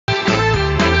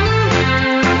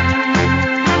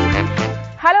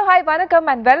Hi வணக்கம்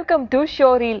and welcome to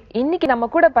showreel. இன்னைக்கு நம்ம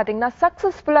கூட பாத்தீங்கன்னா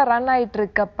சக்சஸ்ஃபுல்லா ரன் ஆயிட்டு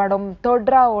இருக்க படம்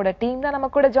தொட்ராவோட டீம் தான் நம்ம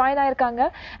கூட ஜாயின் ஆயிருக்காங்க.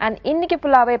 அண்ட் இன்னைக்கு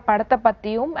ஃபுல்லாவே படத்தை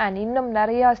பத்தியும் அண்ட் இன்னும்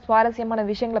நிறைய சுவாரஸ்யமான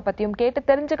விஷயங்களை பத்தியும் கேட்டு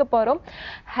தெரிஞ்சுக்க போறோம்.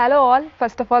 Hello all,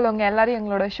 first of all உங்க எல்லாரையும்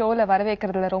எங்களோட ஷோல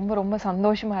வரவேற்கிறதுல ரொம்ப ரொம்ப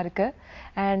சந்தோஷமா இருக்கு.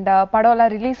 அண்ட்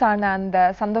படம்லாம் ரிலீஸ் ஆன அந்த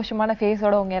சந்தோஷமான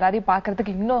ஃபேஸோட உங்க எல்லாரையும்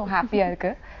பாக்குறதுக்கு இன்னும் ஹாப்பியா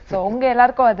இருக்கு. ஸோ உங்க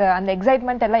எல்லாருக்கும் அது அந்த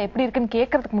எக்ஸைட்மெண்ட் எல்லாம் எப்படி இருக்குன்னு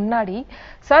கேட்கறதுக்கு முன்னாடி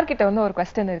சார் கிட்ட வந்து ஒரு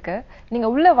கொஸ்டின் இருக்கு. நீங்க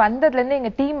உள்ள வந்ததுல இருந்து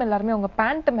எங்க டீம் எல்லாருமே உங்க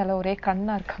பேண்ட் மேல ஒரே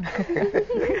கண்ணா இருக்காங்க.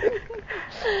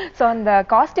 சோ அந்த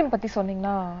காஸ்டியூம் பத்தி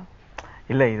சொன்னீங்கன்னா.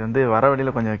 இல்ல இது வந்து வர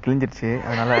வழியில கொஞ்சம் கிழிஞ்சிருச்சு,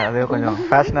 அதனால அதே கொஞ்சம்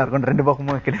ஃபேஷனா இருக்கும். ரெண்டு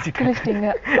பக்கமும் கிழிச்சிட்டீங்க,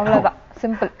 அவ்வளவுதான்,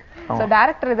 சிம்பிள். சோ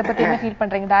டைரக்டர் இத பத்தி என்ன ஃபீல்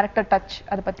பண்றீங்க? டைரக்டர் டச்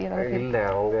அத பத்தி ஏதாவது? இல்ல,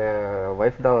 அவங்க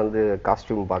வைஃப் தான் வந்து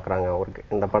காஸ்டியூம் பாக்குறாங்க அவருக்கு.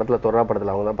 இந்த படத்துல தொட்ரா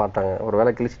படத்துல அவங்க தான் பார்த்தாங்க,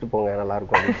 ஒருவேளை கிழிச்சிட்டு போங்க நல்லா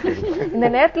இருக்கும். இந்த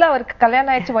நேரத்துல அவருக்கு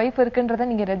கல்யாணம் ஆயிடுச்சு, வைஃப் இருக்குன்றத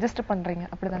நீங்க ரெஜிஸ்டர் பண்றீங்க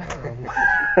அப்படிதானே?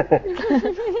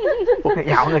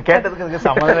 அவங்க கேட்டதுக்கு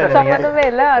சம்மந்தமே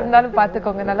இல்ல, இருந்தாலும்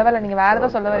பாத்துக்கோங்க. நல்ல வேளை நீங்க வேற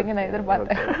ஏதோ சொல்ல வரீங்க, நான்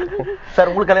எதிர்பார்த்தேன். சார்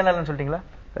உங்களுக்கு கல்யாணம் இல்லைன்னு சொல்லிட்டீங்களா?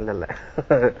 இல்ல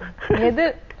எது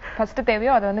ஃபர்ஸ்ட்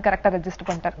தேவையோ அதை வந்து கரெக்டா ரெஜிஸ்டர்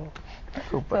பண்ணிட்டாங்க.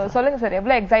 சொல்லுங்க சார்,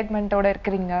 எவ்வளவு எக்ஸைட்மெண்டோட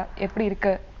இருக்கிறீங்க, எப்படி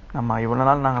இருக்கு? நம்ம இவ்வளவு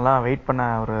நாள் நாங்கெல்லாம் வெயிட் பண்ண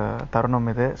ஒரு தருணம்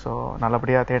இது. ஸோ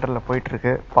நல்லபடியா தியேட்டர்ல போயிட்டு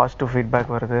இருக்கு. பாசிட்டிவ்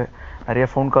ஃபீட்பேக் வருது, நிறைய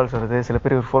ஃபோன் கால்ஸ் வருது. சில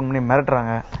பேர் ஃபோன் பண்ணி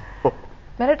மிரட்டுறாங்க.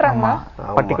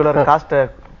 பர்டிகுலர் காஸ்ட்டை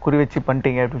குறி வச்சு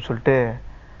பண்ணிட்டீங்க அப்படின்னு சொல்லிட்டு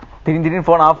திடீர்னு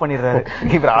போன் ஆஃப் பண்ணிடுறாரு.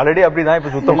 இப்ப ஆல்ரெடி அப்படிதான்,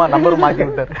 இப்ப சுத்தமா நம்பர் மாத்தி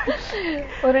விட்டாரு.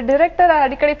 ஒரு டைரக்டர்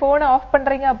அடிக்கடி போனை ஆஃப்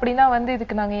பண்றீங்க அப்படின்னா வந்து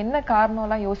இதுக்கு நாங்க என்ன காரணம்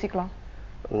எல்லாம் யோசிக்கலாம்?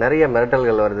 நிறைய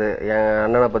மிரட்டல்கள் வருது. என்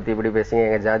அண்ணனை பத்தி இப்படி பேசுறீங்க,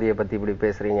 எங்க ஜாதியை பத்தி இப்படி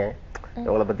பேசுறீங்க,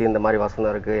 இவங்களை பத்தி இந்த மாதிரி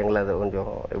வசனம் இருக்கு, எங்களை அதை கொஞ்சம்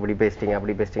இப்படி பேசிட்டீங்க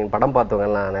அப்படி பேசிட்டீங்க. படம் பார்த்தவங்க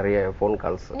எல்லாம் நிறைய போன்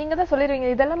கால்ஸ். நீங்க தான் சொல்லிடுவீங்க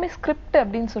இதெல்லாமே ஸ்கிரிப்ட்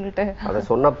அப்படின்னு சொல்லிட்டு. அதை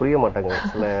சொன்னா புரிய மாட்டாங்க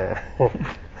சில.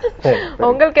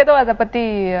 உங்களுக்கு ஏதோ அதை பத்தி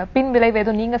பின் விளைவு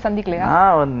ஏதோ நீங்க சந்திக்கலையா?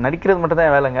 நடிக்கிறது மட்டும்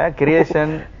தான் வேலைங்க,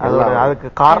 கிரியேஷன்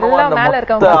அதுக்கு காரணம் மேல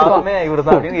இருக்கவங்க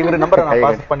இவருதான். இவரு நம்பரை நான்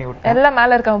பாஸ் பண்ணி விட்டேன். எல்லாம்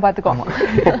மேல இருக்கவங்க பாத்துக்கோங்க.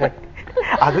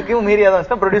 அதுக்கும்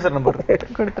மீறியாதான் ப்ரொடியூசர் நம்பர்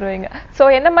கொடுத்துருவீங்க. சோ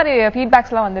என்ன மாதிரி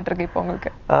ஃபீட்பேக்ஸ் எல்லாம் வந்துட்டு இருக்கு இப்போ உங்களுக்கு?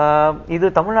 இது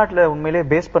தமிழ்நாட்டுல உண்மையிலேயே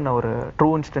பேஸ் பண்ண ஒரு ட்ரூ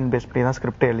இன்சிடென்ட் பேஸ் பண்ணி தான்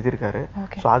ஸ்கிரிப்ட் எழுதியிருக்காரு.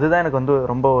 ஸோ அதுதான் எனக்கு வந்து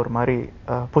ரொம்ப ஒரு மாதிரி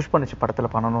புஷ் பண்ணிச்சு படத்துல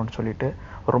பண்ணணும்னு சொல்லிட்டு.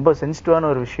 ரொம்ப சென்சிட்டிவான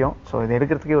ஒரு விஷயம். ஸோ இது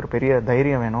எடுக்கிறதுக்கே ஒரு பெரிய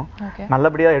தைரியம் வேணும்.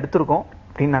 நல்லபடியா எடுத்திருக்கோம்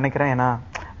அப்படின்னு நினைக்கிறேன். ஏன்னா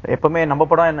எப்பவுமே நம்ம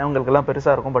படம் உங்களுக்கு எல்லாம்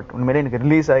பெருசா இருக்கும், பட் உண்மையிலே எனக்கு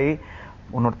ரிலீஸ் ஆகி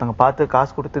இன்னொருத்தங்க பார்த்து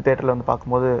காசு கொடுத்து தியேட்டர்ல வந்து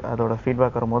பார்க்கும்போது அதோட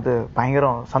ஃபீட்பேக் வரும்போது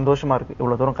பயங்கரம் சந்தோஷமா இருக்கு.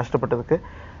 இவ்வளவு தூரம் கஷ்டப்பட்டதுக்கு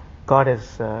God has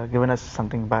given us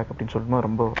something back அப்படின்னு சொல்லும்போது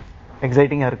ரொம்ப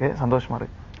எக்ஸைட்டிங்கா இருக்கு, சந்தோஷமா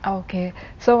இருக்கு. ஓகே,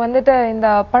 சோ வந்துட்டு இந்த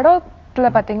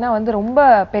படத்துல பாத்தீங்கன்னா வந்து ரொம்ப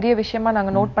பெரிய விஷயமா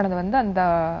நாங்க நோட் பண்ணது வந்து அந்த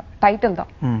டைட்டில்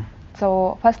தான். சோ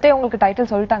ஃபர்ஸ்டே உங்களுக்கு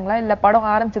டைட்டில் சொல்லிட்டாங்களா இல்ல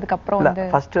படம் ஆரம்பிச்சதுக்கு அப்புறம்?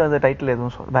 வந்து ஃபர்ஸ்ட் அந்த டைட்டில்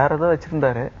எதுவும் வேற ஏதோ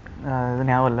வச்சிருந்தாரு, இது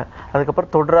ஞாபகம் இல்லை.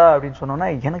 அதுக்கப்புறம் தொட்ரா அப்படின்னு சொன்னோன்னா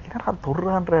எனக்கு என்னடா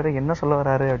தொட்ரான்றாரு, என்ன சொல்ல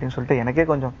வராரு அப்படின்னு சொல்லிட்டு எனக்கே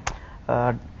கொஞ்சம்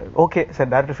ஓகே சார்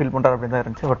டேரக்டர் ஃபீல் பண்றாரு அப்படின்னு தான்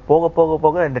இருந்துச்சு. பட் போக போக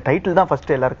போக இந்த டைட்டில் தான்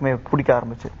ஃபர்ஸ்ட் எல்லாருக்குமே பிடிக்க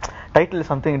ஆரம்பிச்சு. டைட்டில்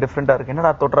சம்திங் டிஃப்ரெண்டா இருக்கு,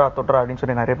 என்னடா தொட்ரா தொட்ரா அப்படின்னு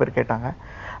சொல்லி நிறைய பேர் கேட்டாங்க.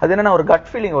 அது என்னன்னா ஒரு கட்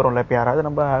ஃபீலிங் வரும்ல. இப்போ யாராவது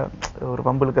நம்ம ஒரு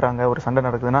பம்பு இழுக்கிறாங்க, ஒரு சண்டை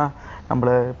நடக்குதுன்னா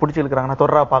நம்மள பிடிச்சி இழுக்கிறாங்கன்னா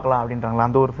தொட்ரா பார்க்கலாம் அப்படின்றாங்களா,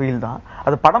 அந்த ஒரு ஃபீல் தான்.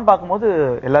 அது படம் பார்க்கும்போது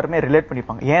எல்லாருமே ரிலேட்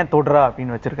பண்ணிப்பாங்க. ஏன் தொட்ரா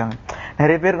அப்படின்னு வச்சிருக்காங்க.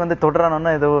 நிறைய பேருக்கு வந்து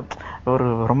தொட்ரானோன்னா ஏதோ ஒரு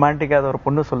ரொமான்டிக்கா ஒரு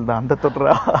பொண்ணு சொல்லுதான் அந்த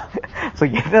தொட்ரா. சோ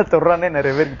என்ன தொட்ரானே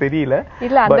நிறைய பேருக்கு தெரியல.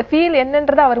 இல்ல அந்த ஃபீல்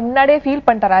என்னன்றத அவர் முன்னாடியே ஃபீல்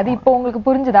பண்ணிட்டாரு. அது இப்போ உங்களுக்கு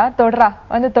புரிஞ்சுதா? தொட்ரா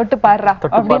வந்து தொட்டு பாடுறா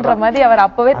அப்படின்ற மாதிரி அவர்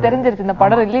அப்பவே தெரிஞ்சிருச்சு இந்த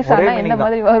படம் ரிலீஸ் ஆனா என்ன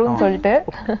மாதிரி வரும்னு சொல்லிட்டு.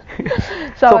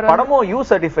 சோ படமும் யூ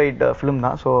சர்டிஃபைட் ஃபிலிம்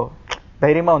தான். சோ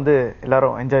தைரியமா வந்து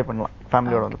எல்லாரும் என்ஜாய் பண்ணலாம்,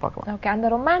 ஃபேமிலியோட வந்து பார்க்கலாம். ஓகே, அந்த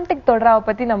ரொமான்டிக் தொட்ராவை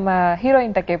பத்தி நம்ம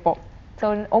ஹீரோயின்ட்ட கேட்போம். சோ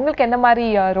உங்களுக்கு என்ன மாதிரி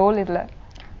ரோல் இதுல?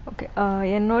 ஓகே,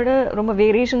 என்னோட ரொம்ப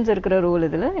வேரியேஷன்ஸ் இருக்கிற ரோல்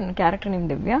இதில். என் கேரக்டர் நேம்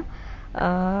திவ்யா.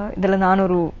 இதில் நான்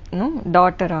ஒரு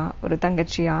டாட்டரா, ஒரு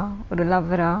தங்கச்சியா, ஒரு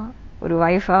லவ்வரா, ஒரு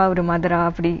ஒய்ஃபா, ஒரு மதரா,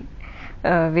 அப்படி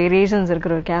வேரியேஷன்ஸ்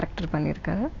இருக்கிற ஒரு கேரக்டர்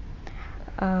பண்ணியிருக்காரு.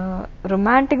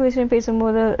 ரொமான்டிக் விஷயம்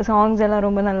பேசும்போது சாங்ஸ் எல்லாம்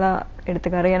ரொம்ப நல்லா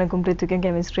எடுத்துக்காரு. எனக்கும் பிருத்திவிக்கும்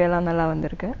கெமிஸ்ட்ரி எல்லாம் நல்லா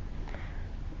வந்திருக்கு.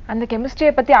 அந்த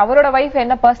கெமிஸ்ட்ரியை பத்தி அவரோட வைஃப்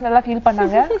என்ன பர்சனலா ஃபீல்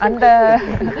பண்ணாங்க அந்த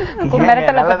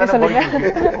மிரட்டலை பத்தி சொல்லுங்க.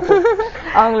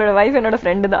 அவங்களோட வைஃப் என்னோட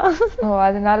ஃப்ரெண்டு தான்.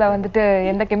 அதனால வந்துட்டு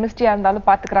எந்த கெமிஸ்ட்ரியா இருந்தாலும்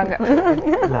பாத்துக்கிறாங்க.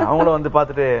 அவங்களும் வந்து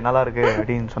பாத்துட்டு நல்லா இருக்கு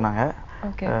அப்படின்னு சொன்னாங்க.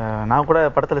 நான் கூட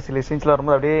படத்துல சில சீன்ஸ்ல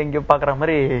வரும்போது அப்படியே எங்கேயும் பாக்குற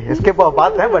மாதிரி எஸ்கேப்பா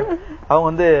பார்த்தேன். பட் அவங்க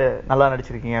வந்து நல்லா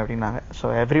நடிச்சிருக்கீங்க அப்படின்னாங்க. சோ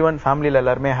எவ்ரிஒன் ஃபேமிலில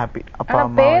எல்லாருமே ஹாப்பி. அப்பா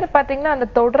பேர் பாத்தீங்கன்னா அந்த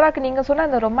தொட்ராக்கு நீங்க சொன்ன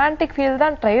அந்த ரொமான்டிக் ஃபீல்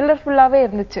தான் ட்ரெய்லர் ஃபுல்லாவே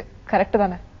இருந்துச்சு. கரெக்ட்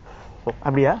தானே?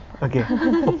 அப்படியா? ஓகே,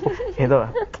 ஏதோ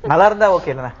நல்லா இருந்தா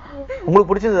ஓகே இல்லைண்ணா. உங்களுக்கு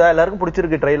பிடிச்சதா? எல்லாருக்கும்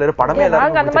பிடிச்சிருக்கு ட்ரைலர், படமே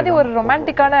எல்லாருக்கும் அந்த மாதிரி ஒரு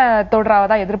ரொமான்டிக்கான தோட்ராவை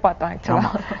தான் எதிர்பார்த்தோம்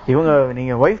ஆக்சுவலா. இவங்க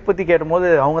நீங்க வைஃப் பத்தி கேட்டும்போது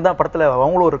அவங்க தான் படத்துல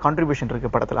அவங்களும் ஒரு கான்ட்ரிபியூஷன்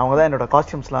இருக்கு படத்துல. அவங்க தான் என்னோட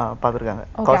காஸ்டியூம்ஸ்லாம் பாத்துருக்காங்க.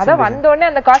 அத வந்த உடனே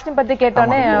அந்த காஸ்டியூம் பத்தி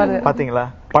கேட்டோனே பாத்தீங்களா?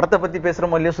 படத்தை பத்தி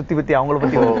பேசுறோமோ இல்லையோ சுத்தி பத்தி அவங்கள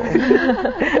பத்தி.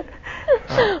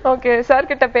 ஓகே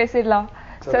சார் கிட்ட பேசிடலாம்.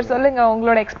 சார் சொல்லுங்க,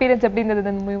 உங்களோட எக்ஸ்பீரியன்ஸ் எப்படி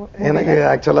இருந்தது? எனக்கு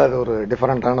ஆக்சுவலா அது ஒரு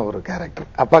டிஃபரெண்டான ஒரு கேரக்டர்.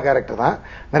 அப்பா கேரக்டர் தான்.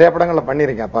 நிறைய படங்கள்ல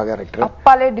பண்ணிருக்கேன் அப்பா கேரக்டர்.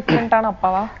 அப்பாலே டிஃபரெண்டான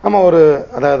அப்பாவா? ஆமா, ஒரு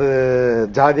அதாவது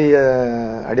ஜாதிய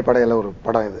அடிப்படையில ஒரு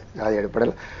படம் இது. ஜாதி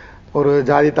அடிப்படையில ஒரு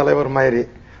ஜாதி தலைவர் மாதிரி.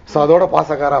 ஸோ அதோட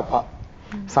பாசக்கார அப்பா.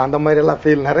 ஸோ அந்த மாதிரி எல்லாம்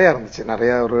ஃபீல் நிறைய இருந்துச்சு.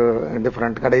 நிறைய ஒரு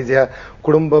டிஃப்ரெண்ட். கடைசியா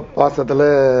குடும்ப பாசத்துல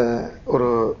ஒரு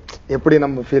எப்படி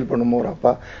நம்ம ஃபீல் பண்ணுமோ ஒரு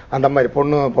அப்பா, அந்த மாதிரி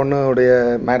பொண்ணுடைய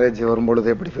மேரேஜ்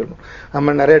வரும்பொழுது எப்படி ஃபீல் பண்ணும்,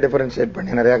 நம்ம நிறைய டிஃபரன்ஷியேட்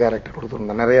பண்ணி நிறைய கேரக்டர்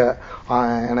கொடுத்துருந்தோம். நிறைய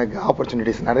எனக்கு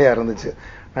ஆப்பர்ச்சுனிட்டிஸ் நிறைய இருந்துச்சு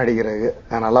நடிக்கிறதுக்கு.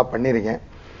 நான் நல்லா பண்ணியிருக்கேன்.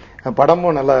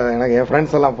 படமும் நல்லா, எனக்கு என்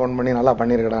ஃப்ரெண்ட்ஸ் எல்லாம் ஃபோன் பண்ணி நல்லா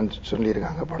பண்ணியிருக்கடான்னு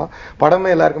சொல்லியிருக்காங்க.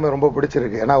 படமே எல்லாருக்குமே ரொம்ப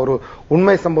பிடிச்சிருக்கு. ஏன்னா ஒரு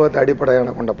உண்மை சம்பவத்தை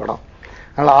அடிப்படையான கொண்ட படம்.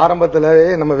 அதனால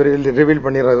ஆரம்பத்திலேயே நம்ம ரிவீல்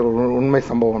பண்ணிடுறது உண்மை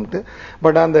சம்பவம்ட்டு.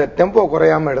 பட் அந்த டெம்போ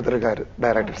குறையாம எடுத்திருக்காரு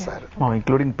டைரக்டர் சார்.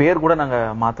 இன்க்ளூடிங் பேர் கூட நாங்க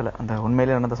மாத்தல. அந்த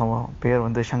உண்மையிலே நடந்த சம்பவம் பேர்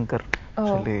வந்து சங்கர்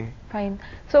சொல்லி. ஃபைன்.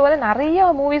 ஸோ வந்து நிறைய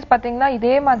மூவிஸ் பாத்தீங்கன்னா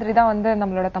இதே மாதிரி தான் வந்து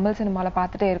நம்மளோட தமிழ் சினிமால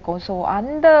பார்த்துட்டே இருக்கோம். ஸோ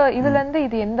அந்த இதுல இருந்து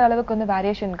இது எந்த அளவுக்கு வந்து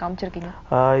வேரியேஷன் காமிச்சிருக்கீங்க?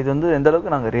 இது வந்து எந்த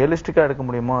அளவுக்கு நாங்க ரியலிஸ்டிக்கா எடுக்க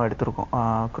முடியுமோ எடுத்திருக்கோம்.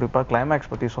 குறிப்பா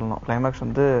கிளைமேக்ஸ் பத்தி சொல்லணும். கிளைமேக்ஸ்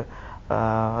வந்து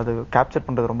அது கேப்சர்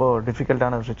பண்றது ரொம்ப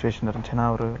டிஃபிகல்ட்டான ஒரு சுச்சுவேஷன் இருந்துச்சு. ஏன்னா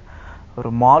ஒரு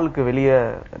மாலுக்கு வெளியே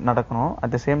நடக்கணும்,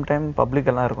 at the same time public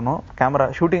எல்லாம் இருக்கணும், கேமரா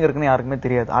ஷூட்டிங் இருக்குன்னு யாருக்குமே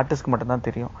தெரியாது, ஆர்டிஸ்ட்க்கு மட்டும் தான்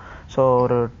தெரியும். ஸோ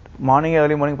ஒரு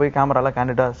ஏர்லி மார்னிங் போய் கேமராலாம்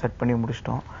கேண்டிடாக செட் பண்ணி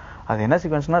முடிச்சிட்டோம். அது என்ன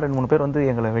சீக்வன்ஸ்னா 2-3 பேர் வந்து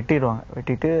எங்களை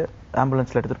வெட்டிட்டு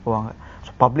ஆம்புலன்ஸில் எடுத்துகிட்டு போவாங்க.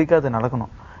 ஸோ பப்ளிக்காக அது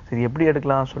நடக்கணும். சரி எப்படி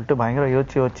எடுக்கலாம்னு சொல்லிட்டு பயங்கர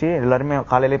யோசிச்சு எல்லாருமே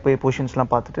காலையிலே போய்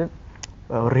பொசிஷன்ஸ்லாம் பார்த்துட்டு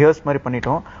ஒரு ரிஹர்ஸ் மாதிரி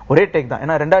பண்ணிட்டோம். ஒரே டேக் தான்.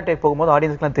 ஏன்னா 2வது டேக் போகும்போது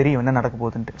ஆடியன்ஸ்க்குலாம் தெரியும் என்ன நடக்க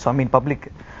போகுதுன்ட்டு. So public.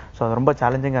 ஸோ அது ரொம்ப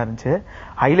சேலஞ்சிங்காக இருந்துச்சு.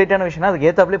 ஹைலைட்டான விஷயம்னா அதுக்கு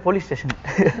ஏற்றாப்லே போலீஸ் ஸ்டேஷன்.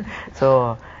 ஸோ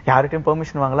யார்கிட்டையும்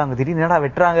பெர்மிஷன் வாங்கலாம். அங்கே திடீர்னு என்னடா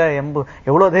வெட்டுறாங்க,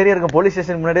 எவ்வளோ தைரியம் இருக்கும் போலீஸ்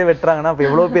ஸ்டேஷன் முன்னாடியே வெட்டுறாங்கன்னா அப்போ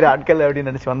எவ்வளோ பேர் ஆட்கள்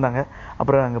அப்படின்னு நினச்சி வந்தாங்க.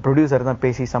 அப்புறம் அங்கே ப்ரொடியூசர் தான்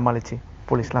பேசி சமாளிச்சு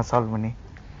போலீஸ்லாம் சால்வ் பண்ணி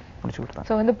முடிச்சு கொடுத்தாங்க.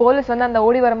 ஸோ வந்து போலீஸ் வந்து அந்த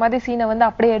ஓடி வர மாதிரி சீனை வந்து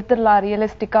அப்படியே எடுத்துடலாம்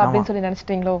ரியலிஸ்டிக்கா அப்படின்னு சொல்லி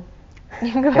நினைச்சிட்டீங்களோ?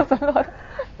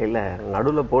 இல்ல,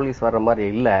 நடுவுல போலீஸ் வர்ற மாதிரி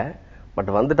இல்ல, பட்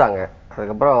வந்துட்டாங்க.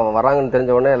 அதுக்கப்புறம் வராங்கன்னு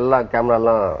தெரிஞ்ச உடனே எல்லாம்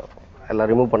கேமராலாம் எல்லாம்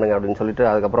ரிமூவ் பண்ணுங்க அப்படின்னு சொல்லிட்டு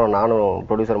அதுக்கப்புறம் நானும்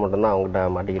ப்ரொடியூசர் மட்டும் தான் அவங்ககிட்ட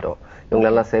மாட்டிக்கிட்டோம். இவங்க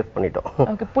எல்லாம் சேவ் பண்ணிட்டோம்.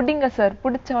 ஓகே, புடிங்க சார்,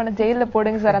 புடிச்சவன ஜெயில்ல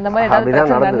போடுங்க சார், அந்த மாதிரி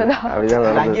அப்படிதான் நடந்தது.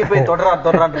 அங்கே போய்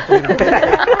தொடரான்னு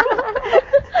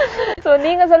சோ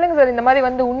நீங்க சொல்லுங்க சார், இந்த மாதிரி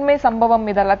வந்து உண்மை சம்பவம்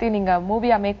இதெல்லாத்தையும் நீங்க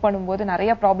மூவியா மேக் பண்ணும்போது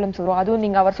நிறைய ப்ராப்ளம்ஸ் வரும். அதுவும்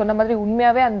நீங்க அவர் சொன்ன மாதிரி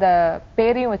உண்மையாவே அந்த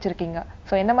பேரையும் வச்சிருக்கீங்க.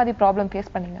 சோ என்ன மாதிரி ப்ராப்ளம்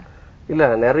ஃபேஸ் பண்ணீங்க? இல்ல,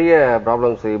 நிறைய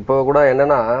ப்ராப்ளம்ஸ். இப்போ கூட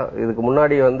என்னன்னா, இதுக்கு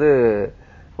முன்னாடி வந்து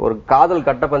ஒரு காதல்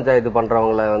கட்ட பஞ்சாயத்து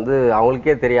பண்றவங்களை வந்து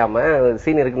அவங்களுக்கே தெரியாம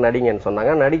சீன் இருக்கு நடிங்கன்னு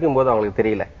சொன்னாங்க. நடிக்கும் போது அவங்களுக்கு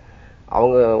தெரியல.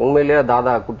 அவங்க உண்மையிலேயே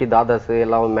குட்டி தாதாஸ்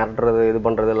எல்லாம் மிரட்டுறது, இது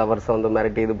பண்றது, லவர்ஸ் வந்து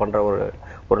மிரட்டி இது பண்ற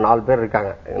ஒரு 4 பேர்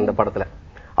இருக்காங்க இந்த படத்துல.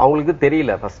 அவங்களுக்கு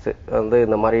தெரியல ஃபர்ஸ்ட் வந்து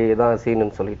இந்த மாதிரி தான்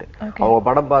சீனுன்னு சொல்லிட்டு. அவங்க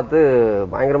படம் பார்த்து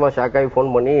பயங்கரமா ஷாக் ஆகி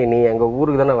ஃபோன் பண்ணி, நீ எங்க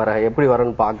ஊருக்கு தானே வர, எப்படி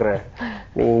வரன்னு பாக்குற,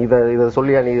 நீ இத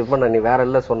சொல்லியா, நீ இது பண்ண, நீ வேற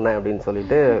இல்ல சொன்ன அப்படின்னு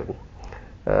சொல்லிட்டு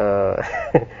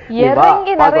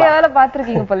நிறைய வேலை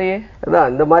பாத்திருக்கீங்க போலயே.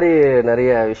 இந்த மாதிரி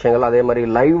நிறைய விஷயங்கள். அதே மாதிரி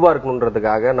லைவா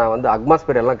இருக்கணுன்றதுக்காக நான் வந்து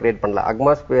அட்மாஸ்பியர் எல்லாம் கிரியேட் பண்ணல.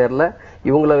 அட்மாஸ்பியர்ல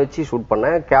இவங்கள வச்சு ஷூட்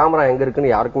பண்ணேன். கேமரா எங்க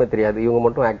இருக்குன்னு யாருக்குமே தெரியாது, இவங்க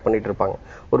மட்டும் ஆக்ட் பண்ணிட்டு இருப்பாங்க.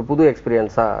 ஒரு புது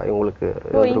எக்ஸ்பீரியன்ஸா இவங்களுக்கு.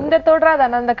 இந்த தோட்ரா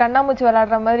தானே அந்த கண்ணாமூச்சி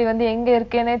விளையாடுற மாதிரி வந்து எங்க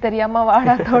இருக்கேனே தெரியாம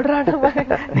வாடா தோட்ரான மாதிரி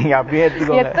நீங்க அப்படியே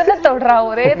எடுத்துக்கோங்க. எத்தனை தோட்ரா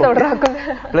ஒரே தோட்ராக்குள்ள.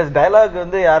 பிளஸ் டயலாக்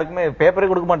வந்து யாருக்குமே பேப்பரே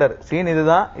கொடுக்க மாட்டாரு. சீன்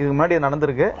இதுதான், இதுக்கு முன்னாடி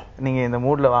நடந்திருக்கு, நீங்க இந்த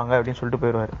மூட்ல வாங்க அப்படின்னு சொல்லிட்டு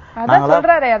போயிருவாரு. அதான்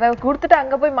சொல்றாரு, அதை கொடுத்துட்டு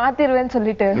அங்க போய் மாத்திருவேன்னு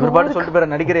சொல்லிட்டு. இவர் பாட்டு சொல்லிட்டு போற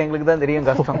நடிக்கிற எங்களுக்கு தான் தெரியும்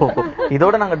கஷ்டம்.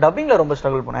 இதோட நாங்க டப்பிங்ல ரொம்ப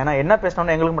ஸ்ட்ரகிள் பண்ணோம். ஏன்னா என்ன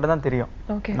பேசணும்னு எங்களுக்கு மட்டும் தான் தெரியும்,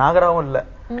 நாகராவும் இல்ல.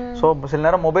 சோ சில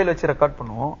நேரம் மொபைல் வச்சு ரெக்கார்ட்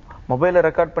பண்ணுவோம். மொபைல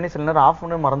ரெக்கார்ட் பண்ணி சில நேரம் ஆஃப்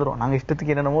பண்ணி மறந்துடும். நாங்க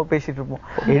இஷ்டத்துக்கு என்னென்னமோ பேசிட்டு இருப்போம்.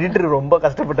 எடிட்டர் ரொம்ப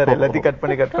கஷ்டப்பட்டாரு எல்லாத்தையும் கட்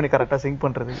பண்ணி கரெக்டா சிங்க்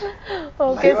பண்றது.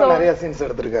 நிறைய சீன்ஸ்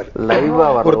எடுத்திருக்காரு லைவா.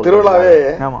 ஒரு திருவிழாவே,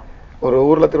 ஆமா, ஒரு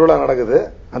ஊர்ல திருவிழா நடக்குது.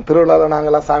 அந்த திருவிழால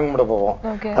நாங்கெல்லாம் சாமி கும்பிட போவோம்.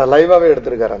 அது லைவாவே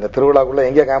எடுத்திருக்காரு. அந்த திருவிழாக்குள்ள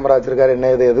எங்க கேமரா வச்சிருக்காரு,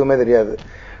 என்ன இது எதுவுமே தெரியாது.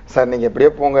 சார் நீங்க எப்படியே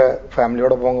போங்க,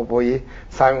 ஃபேமிலியோட போங்க, போய்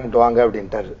சாமி கும்பிட்டு வாங்க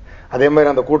அப்படின்ட்டாரு. அதே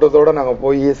மாதிரி அந்த கூட்டத்தோட நாங்க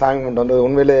போய் சாமி கும்பிட்டு வந்தது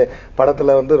உண்மையிலே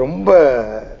படத்துல வந்து ரொம்ப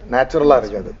நேச்சுரலா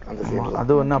இருக்காது அந்த சீன்ல.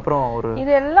 அது ஒண்ணு. அப்புறம் ஒரு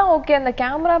இது எல்லாம் ஓகே, அந்த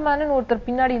கேமராமேன் ஒருத்தர்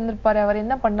பின்னாடி இருந்திருப்பாரு, அவர்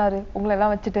என்ன பண்ணாரு உங்களை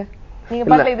எல்லாம் வச்சுட்டு? நீங்க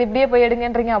பாட்டு இது இப்படியே போய்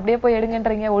எடுங்கன்றீங்க, அப்படியே போய்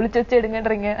எடுங்கன்றீங்க, ஒளிச்சு வச்சு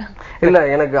எடுங்கன்றீங்க. இல்ல,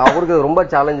 எனக்கு அவருக்கு ரொம்ப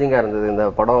சேலஞ்சிங்கா இருந்தது இந்த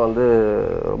படம். வந்து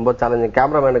ரொம்ப சேலஞ்சிங்.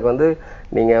 கேமராமேனுக்கு வந்து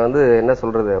நீங்க வந்து என்ன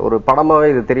சொல்றது, ஒரு படமாவே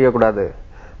இது தெரியக்கூடாது,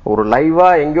 ஒரு லைவா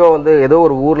எங்கேயோ வந்து ஏதோ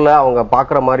ஒரு ஊர்ல அவங்க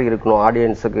பாக்குற மாதிரி இருக்கணும்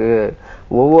ஆடியன்ஸுக்கு.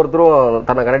 ஒவ்வொருத்தரும்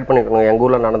தன்னை கனெக்ட் பண்ணிக்கணும். எங்க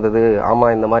ஊர்ல நடந்தது, ஆமா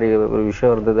இந்த மாதிரி ஒரு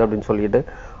விஷயம் இருந்தது அப்படின்னு சொல்லிட்டு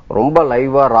ரொம்ப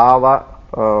லைவா ராவா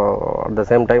அட் த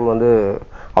சேம் டைம் வந்து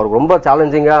அவருக்கு ரொம்ப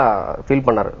சேலஞ்சிங்கா ஃபீல்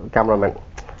பண்ணாரு கேமராமேன்.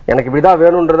 எனக்கு இப்படிதான்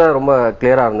வேணும்ன்றத ரொம்ப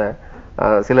கிளியரா இருந்தேன்.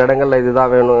 சில இடங்கள்ல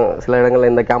இதுதான் வேணும், சில இடங்கள்ல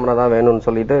இந்த கேமரா தான் வேணும்னு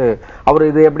சொல்லிட்டு அவர்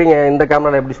இது எப்படிங்க இந்த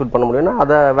கேமரால எப்படி ஷூட் பண்ண முடியும்னா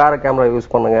அதை வேற கேமரா யூஸ்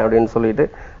பண்ணுங்க அப்படின்னு சொல்லிட்டு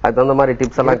அதுக்கு தகுந்த மாதிரி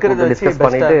டிப்ஸ் எல்லாம் டிஸ்கஸ்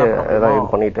பண்ணிட்டு இது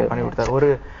பண்ணிட்டு பண்ணி கொடுத்தாரு.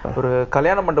 ஒரு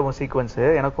கல்யாண மண்டபம் சீக்வன்ஸ்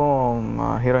எனக்கும்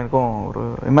ஹீரோயினுக்கும் ஒரு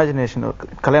இமேஜினேஷன்,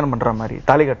 கல்யாணம் பண்ற மாதிரி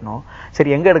தாலி கட்டணும்.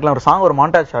 சரி எங்க எடுக்கலாம், ஒரு சாங் ஒரு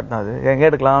மாண்டாஜ் ஷாட் தான் அது, எங்க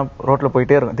எடுக்கலாம், ரோட்ல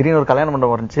போயிட்டே இருக்கும். திடீர்னு ஒரு கல்யாண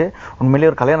மண்டபம் இருந்துச்சு,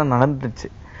 உண்மையிலேயே ஒரு கல்யாணம் நடந்துச்சு.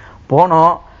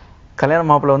 போனோம், கல்யாண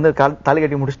மாப்பிள்ள வந்து தாலி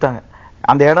கட்டி முடிச்சுட்டாங்க.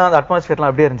 அந்த இடம் அந்த அட்மாஸ்பியர்லாம்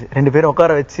அப்படியே இருந்துச்சு. 2 பேரும்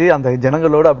உட்கார வச்சு அந்த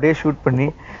ஜனங்களோட அப்படியே ஷூட் பண்ணி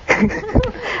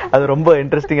அது ரொம்ப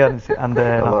இன்ட்ரெஸ்டிங்கா இருந்துச்சு. அந்த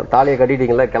தாலியை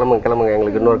கட்டிட்டீங்களா, கிளம்புங்க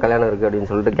எங்களுக்கு இன்னொரு கல்யாணம் இருக்கு அப்படின்னு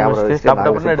சொல்லிட்டு கேமரா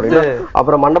வச்சு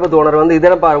அப்புறம் மண்டபத்து ஓனர் வந்து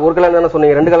இதெல்லாம் ஒரு கல்யாணம் தானே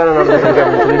சொன்னீங்க, 2 கல்யாணம் நடந்துருக்கு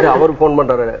அப்படின்னு சொல்லிட்டு அவருக்கு போன்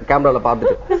பண்றாரு கேமரால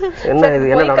பாத்துட்டு. என்ன இது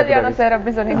என்ன நடக்குது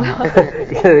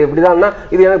இப்படிதான்,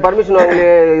 இது எனக்கு பர்மிஷன்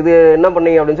வாங்கலையே, இது என்ன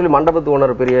பண்ணீங்க அப்படின்னு சொல்லி மண்டபத்து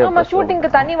ஓனர் பெரிய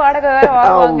ஷூட்டிங்க்கு தனி வாடகை வேற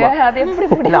வாங்குவாங்க. அது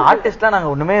எப்படி ஆர்டிஸ்ட்லாம்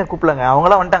நாங்க ஒண்ணுமே கூப்பிடலங்க, அவங்க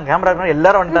எல்லாம் வந்துட்டாங்க, கேமரா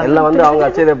எல்லாரும் வந்துட்டாங்க. எல்லாம் வந்து அவங்க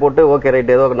அச்சதை போட்டு ஓகே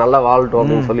ரைட் ஏதோ நல்லா வாழ்ட்டோம்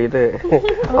அப்படின்னு சொல்லிட்டு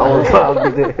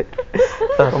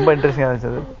ரொம்ப இன்ட்ரெஸ்டிங்கா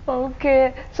இருந்துச்சு. ஓகே,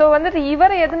 சோ வந்துட்டு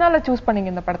இவரை எதனால சூஸ் பண்ணீங்க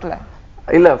இந்த படத்துல?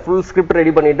 இல்ல ஃபுல் ஸ்கிரிப்ட்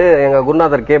ரெடி பண்ணிட்டு எங்க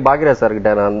குருநாதர் கே பாக்யராஜ் சார்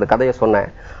கிட்ட நான் அந்த கதையை சொன்னேன்.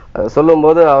 சொல்லும்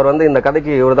போது அவர் வந்து இந்த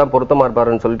கதைக்கு இவர் தான் பொருத்தமா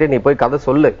இருப்பாருன்னு சொல்லிட்டு நீ போய் கதை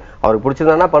சொல்லு, அவருக்கு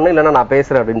பிடிச்சிருந்தா பண்ணு, இல்லைன்னா நான்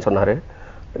பேசுறேன் அப்படின்னு சொன்னாரு.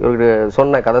 இவருக்கு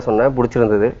சொன்ன கதை சொன்னேன்,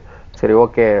 பிடிச்சிருந்தது. சரி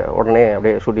ஓகே, உடனே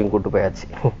அப்படியே ஷூட்டிங் கூட்டு போயாச்சு.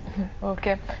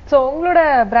 ஓகே, சோ உங்களோட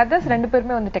பிரதர்ஸ் 2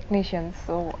 பேருமே வந்து டெக்னீஷியன்ஸ்.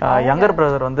 சோ யங்கர்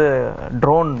பிரதர் வந்து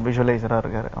ட்ரோன் விஷுவலைசரா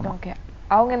இருக்காரு. ஓகே,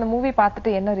 அவங்க இந்த மூவி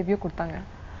பார்த்துட்டு என்ன ரிவ்யூ கொடுத்தாங்க?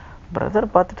 பிரதர்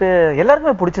பார்த்துட்டு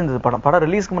எல்லாருக்குமே பிடிச்சிருந்தது. படம்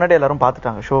ரிலீஸ்க்கு முன்னாடி எல்லாரும்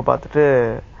பார்த்துட்டாங்க. ஷோ பார்த்துட்டு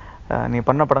நீ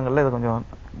பண்ண படங்கள்ல இது கொஞ்சம்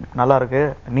நல்லா இருக்கு,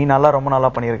 நீ ரொம்ப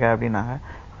நல்லா பண்ணியிருக்க அப்படின்னாங்க.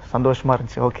 சந்தோஷமா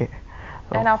இருந்துச்சு. ஓகே,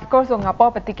 அண்ட் ஆஃப் கோர்ஸ் உங்க அப்பா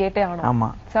பத்தி கேட்டே ஆகணும். ஆமா,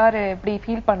 சார் எப்படி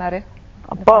ஃபீல் பண்ணாரு?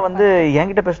 அப்பா வந்து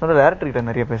என்கிட்ட பேசினாரு, டைரக்டர் கிட்ட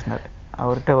நிறைய பேசினாரு.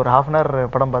 அவர்கிட்ட ஒரு 1/2 hour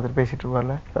படம் பார்த்துட்டு பேசிட்டு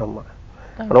இருப்பார்ல. ஆமா,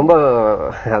 ரொம்ப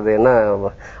அது என்ன,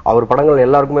 அவர் படங்கள்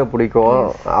எல்லாருக்குமே பிடிக்கும்.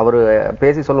 அவரு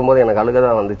பேசி சொல்லும் போது எனக்கு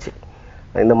அழுகதான் வந்துச்சு.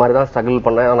 இந்த மாதிரி தான் ஸ்ட்ரகிள்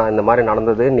பண்ணேன், ஆனா இந்த மாதிரி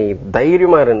நடந்தது, நீ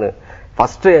தைரியமா இருந்து.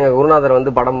 ஃபர்ஸ்ட் எங்க குருநாதர்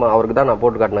வந்து படம் அவருக்கு தான் நான்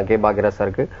போட்டு காட்டினேன், கே பாக்யராஜ்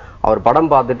சாருக்கு. அவர்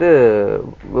படம் பார்த்துட்டு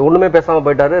ஒண்ணுமே பேசாம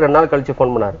போயிட்டாரு. 2 நாள் கழிச்சு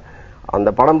ஃபோன் பண்ணாரு. அந்த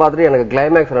படம் பார்த்துட்டு எனக்கு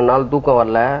கிளைமேக்ஸ் 2 நாள் தூக்கம்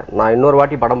வரல, நான் இன்னொரு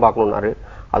வாட்டி படம் பார்க்கணும்னாரு.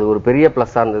 அது ஒரு பெரிய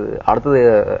பிளஸ்ஸா இருந்தது. அடுத்தது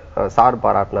சார்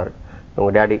பாராட்டினாரு,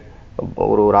 உங்க டேடி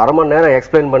ஒரு 1/2 மணி நேரம்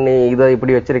எக்ஸ்பிளைன் பண்ணி இதை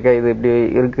இப்படி வச்சிருக்கேன், இது இப்படி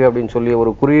இருக்கு அப்படின்னு சொல்லி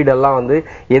ஒரு குறியீடெல்லாம் வந்து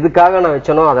எதுக்காக நான்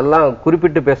வச்சனோ அதெல்லாம்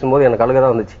குறிப்பிட்டு பேசும்போது எனக்கு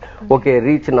அழுகதான் வந்துச்சு. ஓகே,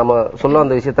 ரீச் நம்ம சொல்ல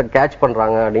அந்த விஷயத்த கேட்ச்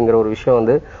பண்றாங்க அப்படிங்கிற ஒரு விஷயம்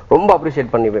வந்து ரொம்ப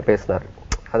அப்ரிஷியேட் பண்ணி பேசினாரு.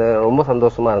 அது ரொம்ப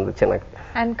சந்தோஷமா இருந்துச்சு எனக்கு.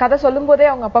 அண்ட் கதை சொல்லும் போதே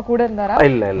அவங்க அப்பா கூட இருந்தாரா?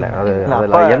 இல்ல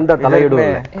அதெல்லாம் எந்த தலையீடும்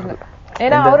இல்லை.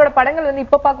 ஏன்னா அவரோட படங்கள் வந்து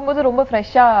இப்ப பாக்கும்போது ரொம்ப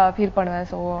ஃப்ரெஷ்ஷா ஃபீல் பண்ணுவேன்.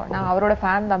 சோ நான் அவரோட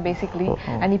ஃபேன் தான் பேசிக்கலி.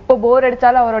 அண்ட் இப்ப போர்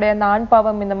அடிச்சாலும் அவருடைய அந்த ஆண்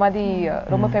பாவம் இந்த மாதிரி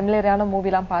ரொம்ப ஃபெமிலியரான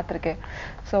மூவி எல்லாம் பாத்திருக்கேன்.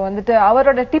 சோ வந்துட்டு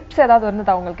அவரோட டிப்ஸ் ஏதாவது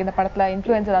இருந்ததா உங்களுக்கு இந்த படத்துல,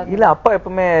 இன்ஃப்ளூயன்ஸ் ஏதாவது? இல்ல, அப்பா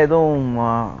எப்பவுமே எதுவும்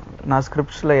நான்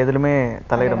ஸ்கிரிப்ட்ஸ்ல எதுலுமே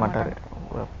தலையிட மாட்டாரு.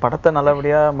 படத்தை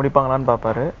நல்லபடியா முடிப்பாங்களான்னு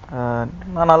பாப்பாரு.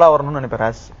 நான் நல்லா வரணும்னு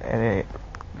நினைப்பேன்.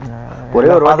 ஒரே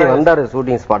ஒரு வாட்டி வந்தாரு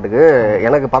ஷூட்டிங் ஸ்பாட்டுக்கு,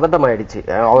 எனக்கு பதட்டம் ஆயிடுச்சு.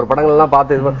 அவர் படங்கள் எல்லாம்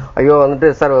பார்த்து ஐயோ வந்துட்டு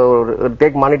சார் ஒரு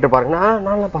டேக் மானிட்டர் பாருங்கன்னா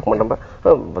நான் பார்க்க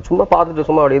மாட்டேன், சும்மா பார்த்துட்டு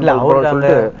சும்மா அப்படி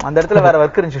சொல்லிட்டு அந்த இடத்துல வேற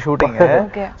ஒர்க் இருந்துச்சு ஷூட்டிங்.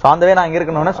 சோ அந்த வே நான் இங்க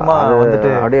இருக்கணும்னா சும்மா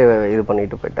வந்துட்டு அப்படியே இது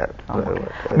பண்ணிட்டு போயிட்டாரு.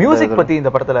 மியூசிக் பத்தி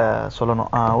இந்த படத்துல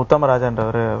சொல்லணும்.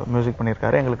 உத்தமராஜன்றவர் மியூசிக்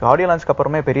பண்ணிருக்காரு. எங்களுக்கு ஆடியோ லான்ச்க்கு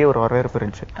அப்புறமே பெரிய ஒரு வரவேற்பு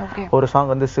இருந்துச்சு. ஒரு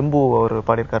சாங் வந்து சிம்பு அவர்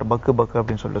பாடியிருக்காரு, பக்கு பக்கு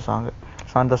அப்படின்னு சொல்லிட்டு சாங்.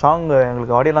 அந்த சாங்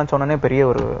எங்களுக்கு ஆடியோ லான்ச் உடனே பெரிய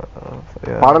ஒரு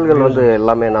பாடல்கள் வந்து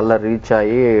எல்லாமே நல்லா ரீச்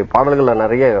ஆகி பாடல்கள்ல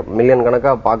நிறைய மில்லியன்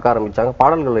கணக்கா பார்க்க ஆரம்பிச்சாங்க.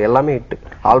 பாடல்கள் எல்லாமே ஹிட்,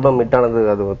 ஆல்பம் ஹிட் ஆனது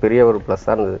அது பெரிய ஒரு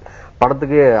பிளஸ்ஸா இருந்தது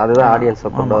படத்துக்கு. அதுதான் ஆடியன்ஸ்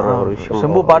கொண்டு வர ஒரு விஷயம்.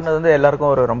 சிம்பு பாடினது வந்து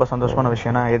எல்லாருக்கும் ஒரு ரொம்ப சந்தோஷமான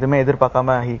விஷயம். எதுவுமே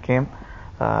எதிர்பார்க்காம ஹி கேம்.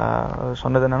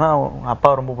 சொன்னது என்னன்னா, அப்பா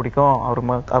ரொம்ப பிடிக்கும்,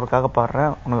 அவருக்காக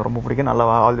பாடுறேன், உனக்கு ரொம்ப பிடிக்கும், நல்லா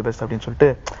ஆல் தி பெஸ்ட் அப்படின்னு சொல்லிட்டு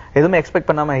எதுவுமே எக்ஸ்பெக்ட்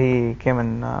பண்ணாம ஹி கேம்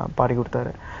பாடி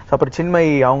கொடுத்தாரு. அப்புறம்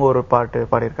சின்மயி அவங்க ஒரு பாட்டு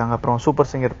பாடியிருக்காங்க. அப்புறம் சூப்பர்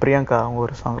சிங்கர் பிரியங்கா அவங்க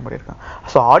ஒரு சாங் பாடியிருக்காங்க.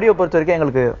 ஸோ ஆடியோ பொறுத்த வரைக்கும்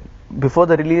எங்களுக்கு பிஃபோர்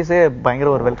த ரிலீஸே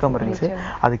பயங்கர ஒரு வெல்கம் இருந்துச்சு.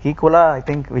 அதுக்கு ஈக்குவலா ஐ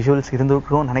திங்க் விஷுவல்ஸ்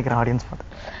இருந்திருக்கும் நினைக்கிறேன் ஆடியன்ஸ் பார்த்து.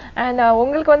 அண்ட்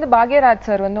உங்களுக்கு வந்து பாக்யராஜ்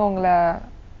சார் வந்து உங்களை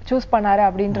சூஸ் பண்ணாரு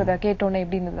அப்படின்றத கேட்டோன்னே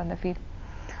எப்படி இருந்தது அந்த ஃபீல்?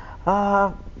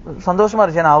 சந்தோஷமா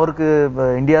இருந்துச்சு. ஏன்னா அவருக்கு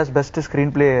India's best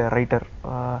screen play writer.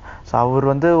 So அவர்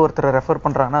வந்து ஒருத்தரை ரெஃபர்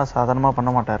பண்றாங்கன்னா சாதாரணமா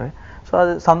பண்ண மாட்டாரு. ஸோ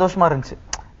அது சந்தோஷமா இருந்துச்சு.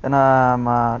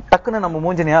 டக்குன்னு நம்ம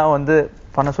மூஞ்சினியா வந்து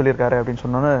பண்ண சொல்லியிருக்காரு அப்படின்னு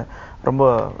சொன்னோன்னு ரொம்ப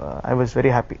ஐ வாஸ்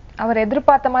வெரி ஹாப்பி. அவர்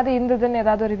எதிர்பார்த்த மாதிரி இருந்ததுன்னு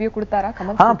ஏதாவது ரிவ்யூ கொடுத்தாரா?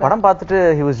 படம் பார்த்துட்டு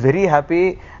ஹி வாஸ் வெரி ஹாப்பி.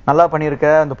 நல்லா பண்ணியிருக்க,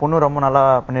 அந்த பொண்ணு ரொம்ப நல்லா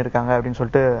பண்ணியிருக்காங்க அப்படின்னு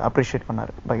சொல்லிட்டு அப்ரிஷியேட்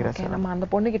பண்ணாரு பகிரா சார். நம்ம அந்த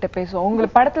பொண்ணு கிட்ட பேசுவோம்.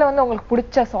 உங்களுக்கு படத்துல வந்து உங்களுக்கு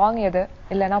பிடிச்ச சாங் எது,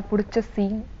 இல்லைன்னா பிடிச்ச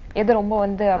சீன் எது ரொம்ப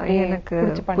வந்து எனக்கு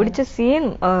பிடிச்ச சீன்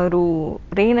ஒரு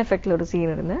ரெயின் எஃபெக்ட்ல ஒரு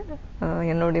சீன் இருந்து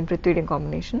என்னோட பிருத்வியுடைய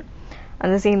காம்பினேஷன்.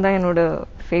 அந்த சீன் தான் என்னோட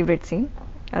ஃபேவரட் சீன்.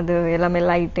 அது எல்லாமே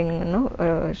லைட்டிங்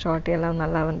ஷார்ட் எல்லாம்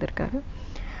நல்லா வந்திருக்காரு.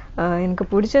 எனக்கு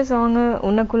பிடிச்ச சாங்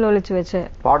உனக்குள்ள ஒளிச்சு வச்ச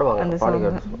அந்த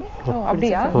சாங்.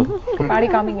 அப்படியா? பாடி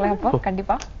காமிங்களா அப்போ?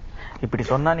 கண்டிப்பா. இப்படி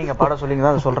சொன்னா நீங்க பாட சொல்லிங்க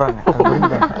தான் சொல்றாங்க.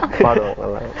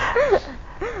 பாடுவாங்க.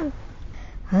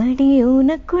 அடி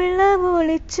உனக்குள்ள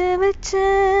ஒளிச்சு வச்ச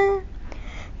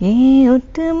ஏ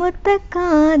ஒத்து மொத்த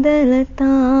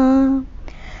காதலத்தான்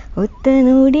ஒத்த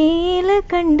நொடியில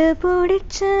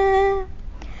கண்டுபிடிச்ச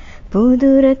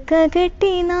புதுரக்க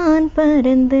கட்டி நான்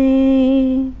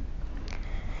பறந்தேன்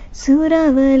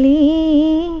சூறாவளி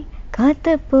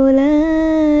காத்த போல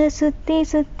சுத்தி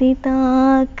சுத்தி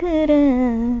தாக்குற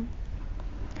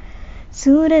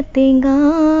சூரத்தேங்கா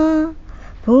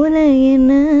போல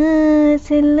என்ன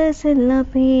செல்ல செல்ல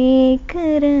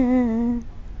பேக்குற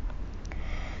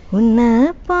உன்னை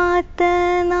பார்த்த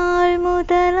நாள்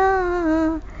முதலா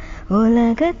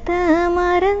உலகத்தை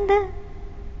மறந்த.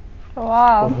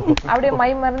 அப்படியே மை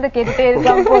மறந்து கேட்டுட்டே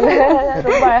இருக்கலாம் போல.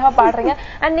 ரொம்ப அழகா பாடுறீங்க.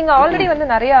 அண்ட் நீங்க ஆல்ரெடி வந்து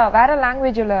நிறைய வேற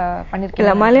லாங்குவேஜ்ல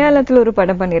பண்ணிருக்கீங்க. மலையாளத்துல ஒரு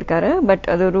படம் பண்ணிருக்காரு. பட்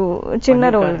அது ஒரு சின்ன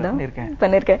ரோல் தான்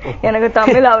பண்ணிருக்கேன். எனக்கு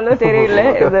தமிழ் அவ்வளவு தெரியல.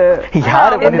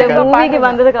 இந்த மூவிக்கு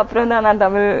வந்ததுக்கு அப்புறம் தான் நான்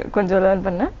தமிழ் கொஞ்சம் லேர்ன்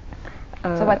பண்ணேன்.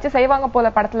 வச்சு செய்வாங்க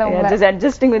போல படத்துல.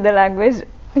 Adjusting with the language.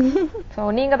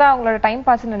 So நீங்க தான் உங்களோட டைம்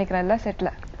பாஸ்ன்னு நினைக்கிறேன் இல்ல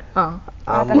செட்ல?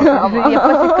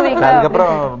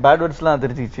 அதுக்கப்புறம் பேட் வேர்ட்ஸ்லாம்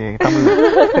தெரிஞ்சிச்சு தமிழ்.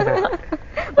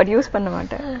 பட் யூஸ் பண்ண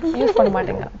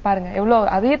மாட்டீங்க. பாருங்க எவ்வளவு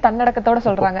அதே தன்னடக்கத்தோட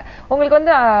சொல்றாங்க. உங்களுக்கு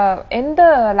வந்து எந்த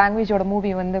லாங்குவேஜோட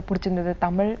மூவி வந்து பிடிச்சிருந்தது?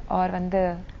 தமிழ் ஆர் வந்து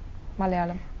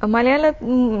மலையாளம்? மலையாள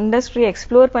இண்டஸ்ட்ரி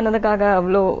எக்ஸ்ப்ளோர் பண்ணதுக்காக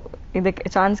அவ்வளோ இது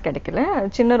சான்ஸ் கிடைக்கல.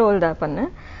 சின்ன ரோல் தான்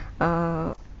பண்ணேன்.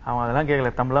 அவன் அதெல்லாம்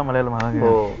கேட்கல. தமிழா மலையாளமா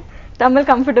தான்? தமிழ்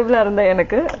கம்ஃபர்டபுளா இருந்த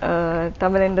எனக்கு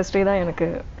தமிழ் இண்டஸ்ட்ரி தான் எனக்கு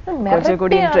கொஞ்சம்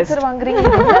கூட இன்ட்ரெஸ்ட்.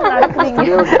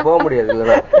 போக முடியாது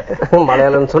இல்ல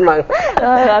மலையாளம் சொன்னாங்க.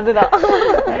 அதுதான்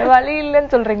வழி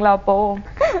இல்லைன்னு சொல்றீங்களா? அப்போ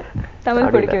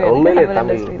தமிழ் பிடிக்கவே.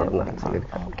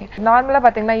 நார்மலா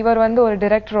பாத்தீங்கன்னா இவர் வந்து ஒரு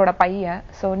டைரக்டரோட பையன்.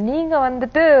 சோ நீங்க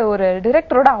வந்துட்டு ஒரு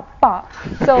டைரக்டரோட அப்பா.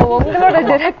 சோ உங்களோட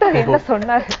டைரக்டர் என்ன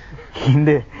சொன்னாரு?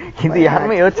 இந்த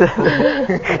யாருமே யோசிச்சது.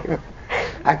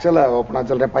 ஆக்சுவலா நான்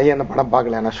சொல்றேன், பையன் என்ன படம்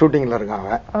பார்க்கல, நான் ஷூட்டிங்ல இருக்கான்.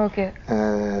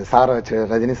 சாரை வச்சு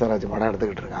ரஜினி சாரை வச்சு படம்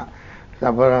எடுத்துக்கிட்டு இருக்கான்.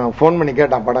 அப்புறம் ஃபோன் பண்ணி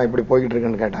கேட்டான் படம் எப்படி போய்கிட்டு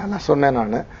இருக்குன்னு கேட்டான். நான் சொன்னேன்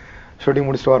நான் ஷூட்டிங்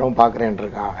முடிச்சுட்டு வரவும் பாக்குறேன்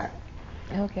இருக்கான் அவன்.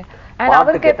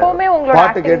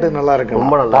 பாட்டு கேட்டு நல்லா இருக்கு.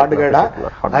 பாட்டு கேட்டா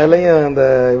அதுலயும் இந்த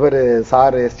இவரு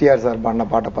சார் எஸ்டிஆர் சார் பண்ண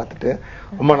பாட்டை பார்த்துட்டு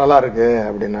ரொம்ப நல்லா இருக்கு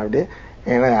அப்படின்னு. அப்படி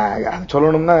ஏன்னா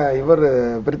சொல்லணும்னா இவர்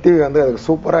பிருத்திவி வந்து அதுக்கு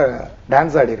சூப்பரா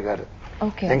டான்ஸ் ஆடி இருக்காரு.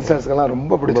 யங்ஸ்டர்ஸ்க்கு எல்லாம்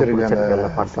ரொம்ப பிடிச்சிருக்கு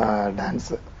அந்த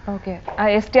டான்ஸ். ஓகே.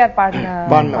 எஸ்டிஆர் பாடின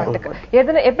பாட்டுக்கு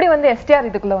எப்படி வந்து எஸ்டிஆர்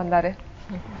இதுக்குள்ள வந்தாரு?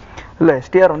 இல்ல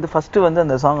எஸ்டிஆர் வந்து ஃபர்ஸ்ட் வந்து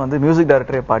அந்த சாங் வந்து மியூசிக்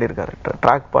டைரக்டரே பாடி இருக்காரு.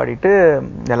 ட்ராக் பாடிட்டு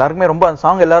எல்லாருக்குமே ரொம்ப அந்த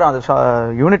சாங் எல்லாரும் அந்த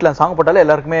யூனிட்ல அந்த சாங் போட்டாலே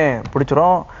எல்லாருக்குமே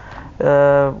பிடிச்சிரும்.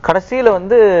 கடைசியில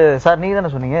வந்து சார் நீங்க தானே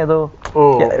சொன்னீங்க ஏதோ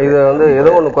இது வந்து ஏதோ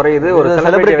ஒண்ணு குறையுது, ஒரு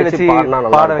செலிபிரிட்டி வச்சு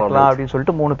பாட வைக்கலாம் அப்படின்னு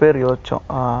சொல்லிட்டு 3 பேர் யோசிச்சோம்.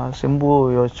 சிம்பு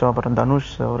யோசிச்சோம், அப்புறம்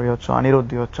தனுஷ் அவர் யோசிச்சோம்,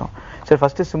 அனிருத் யோசிச்சோம். சரி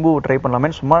ஃபர்ஸ்ட் சிம்பு ட்ரை பண்ணலாமே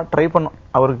சும்மா ட்ரை பண்ணோம்.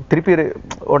 அவருக்கு திருப்பி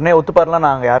உடனே ஒத்துப்பாருலாம்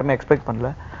நாங்க யாருமே எக்ஸ்பெக்ட் பண்ணல.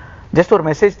 ஜஸ்ட் ஒரு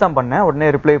மெசேஜ் தான் பண்ணேன். உடனே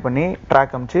ரிப்ளை பண்ணி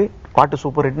ட்ராக் அமிச்சு பாட்டு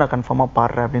சூப்பர் ஹிட், நான் கன்ஃபார்மா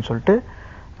பாடுறேன் அப்படின்னு சொல்லிட்டு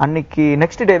அன்னைக்கு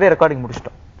நெக்ஸ்ட் டேவே ரெக்கார்டிங்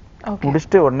முடிச்சிட்டோம்.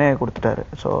 முடிச்சுட்டு உடனே கொடுத்துட்டாரு.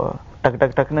 ஸோ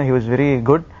டக்குன்னு ஹி வாஸ் வெரி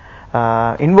குட்.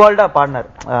 இன்வால்வ்டா பாடினார்.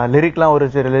 லிரிக்லாம் ஒரு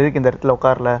சில லிரிக் இந்த இடத்துல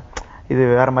உட்காரல, இது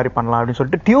வேற மாதிரி பண்ணலாம் அப்படின்னு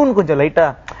சொல்லிட்டு டியூன் கொஞ்சம்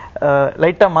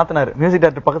லைட்டா மாத்தினாரு. மியூசிக்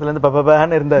டைரக்டர் பக்கத்துல இருந்து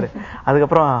பப்பான்னு இருந்தாரு.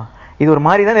 அதுக்கப்புறம் இது ஒரு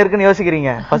மாதிரி தானே இருக்குன்னு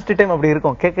யோசிக்கிறீங்க, ஃபர்ஸ்ட் டைம் அப்படி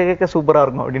இருக்கும், கேட்க சூப்பரா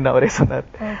இருக்கும் அப்படின்னு அவரே சொன்னார்.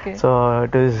 So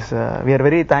it is we are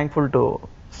very thankful to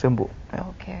Simbu.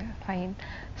 Okay fine.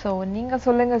 So நீங்க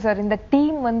சொல்லுங்க சார், இந்த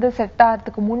டீம் வந்து செட்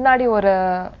ஆகிறதுக்கு முன்னாடி ஒரு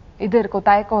இது இருக்கும்,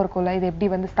 தயக்கம் இருக்கும்ல, இது எப்படி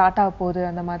வந்து ஸ்டார்ட் ஆக போகுது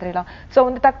அந்த மாதிரிலாம். ஸோ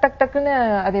வந்து டக்குன்னு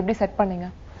அது எப்படி செட் பண்ணீங்க?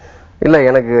 இல்ல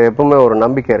எனக்கு எப்பவுமே ஒரு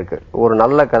நம்பிக்கை இருக்கு, ஒரு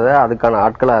நல்ல கதை அதுக்கான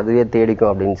ஆட்களை அதுவே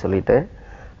தேடிக்கும் அப்படின்னு சொல்லிட்டு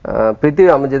பிருத்திவி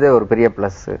அமைஞ்சதே ஒரு பெரிய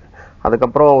பிளஸ்.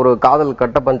 அதுக்கப்புறம் ஒரு காதல்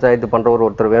கட்ட பஞ்சாயத்து பண்றவர்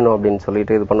ஒருத்தர் வேணும் அப்படின்னு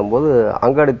சொல்லிட்டு இது பண்ணும்போது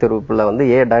அங்காடி தெருவுக்குள்ள வந்து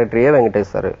டைரக்டர்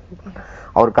வெங்கடேஷ் சார்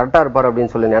அவர் கரெக்டா இருப்பார்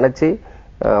அப்படின்னு சொல்லி நினைச்சு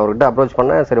அவர்கிட்ட அப்ரோச்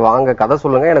பண்ணேன். சரி வாங்க கதை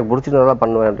சொல்லுங்க, எனக்கு பிடிச்சிருந்ததா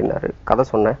பண்ணுவேன் அப்படின்னாரு. கதை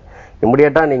சொன்னேன்.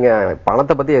 இமிடியேட்டா நீங்க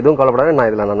பணத்தை பத்தி எதுவும் கவலைப்படாத, நான்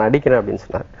இதுல நான் நடிக்கிறேன் அப்படின்னு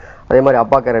சொன்னார். அதே மாதிரி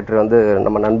அப்பா கேரக்டர் வந்து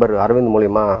நம்ம நண்பர் அரவிந்த்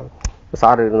மூலியமா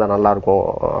சார் இருந்தா நல்லா இருக்கும்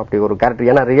அப்படி ஒரு கேரக்டர்,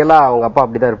 ஏன்னா ரியலா அவங்க அப்பா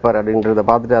அப்படிதான் இருப்பார் அப்படின்றத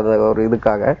பார்த்துட்டு அது ஒரு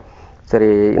இதுக்காக சரி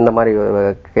இந்த மாதிரி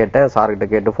கேட்டேன். சார்கிட்ட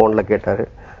கேட்டு போன்ல கேட்டாரு.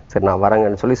 சரி நான்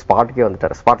வரேங்கன்னு சொல்லி ஸ்பாட்டுக்கே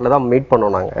வந்துட்டார். ஸ்பாட்ல தான் மீட்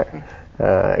பண்ணோம் நாங்க.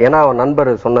 ஏன்னா அவர் நண்பர்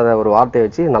சொன்னதை ஒரு வார்த்தையை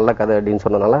வச்சு நல்ல கதை அப்படின்னு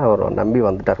சொன்னதுனால அவர் நம்பி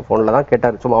வந்துட்டார். போன்ல தான்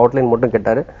கேட்டாரு, சும்மா அவுட்லைன் மட்டும்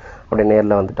கேட்டாரு, அப்படியே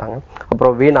நேர்ல வந்துட்டாங்க.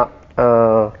 அப்புறம் வீணா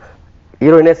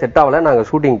ஹீரோயினே செட் ஆகல, நாங்க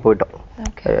ஷூட்டிங் போயிட்டோம்.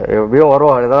 எப்படியும்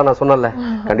வரும், அதான் நான் சொன்னல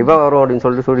கண்டிப்பா வரும் அப்படின்னு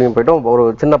சொல்லிட்டு ஷூட்டிங் போயிட்டோம். ஒரு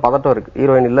சின்ன பதட்டம் இருக்கு,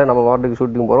 ஹீரோயின் இல்ல, நம்ம வார்டுக்கு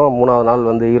ஷூட்டிங் போறோம். 3வது நாள்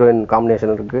வந்து ஹீரோயின்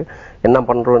காம்பினேஷன் இருக்கு, என்ன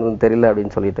பண்றோம்னு தெரியல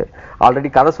அப்படின்னு சொல்லிட்டு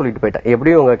ஆல்ரெடி கதை சொல்லிட்டு போயிட்டேன்.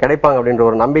 எப்படியும் இவங்க கிடைப்பாங்க அப்படின்ற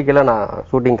ஒரு நம்பிக்கையில நான்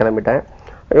ஷூட்டிங் கிளம்பிட்டேன்.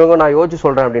 இவங்க நான் யோசிச்சு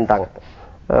சொல்றேன் அப்படின்ட்டாங்க.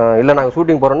 இல்ல நாங்க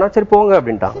ஷூட்டிங் போறோம்னா சரி போங்க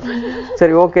அப்படின்ட்டாங்க.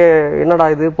 சரி ஓகே என்னடா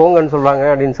இது போங்கன்னு சொல்றாங்க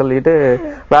அப்படின்னு சொல்லிட்டு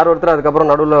வேற ஒருத்தர் அதுக்கப்புறம்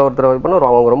நடுவில் ஒருத்தர் இது பண்ண,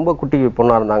 அவங்க ரொம்ப குட்டி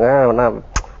பொண்ணா இருந்தாங்க. ஆனா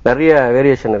நிறைய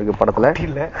வேரியேஷன் இருக்கு படத்துல,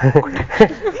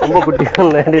 ரொம்ப குட்டி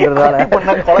அப்படின்றதால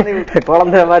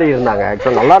குழந்தை மாதிரி இருந்தாங்க.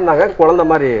 ஆக்சுவலா நல்லா இருந்தாங்க, குழந்தை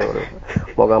மாதிரி ஒரு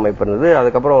முக அமைப்பு இருந்தது.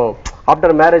 அதுக்கப்புறம்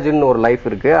ஆஃப்டர் மேரேஜ்னு ஒரு லைஃப்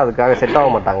இருக்கு, அதுக்காக செட்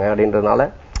ஆக மாட்டாங்க அப்படின்றதுனால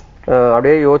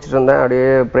அப்படியே யோசிச்சுட்டு இருந்தேன், அப்படியே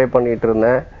ப்ரே பண்ணிட்டு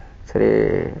இருந்தேன். சரி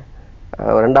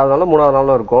 2வது நாளோ 3வது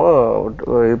நாளோ இருக்கும்,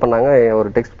 இது பண்ணாங்க, ஒரு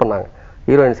டெக்ஸ்ட் பண்ணாங்க,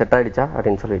 ஹீரோயின் செட் ஆயிடுச்சா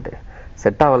அப்படின்னு சொல்லிட்டு.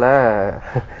 செட் ஆகல,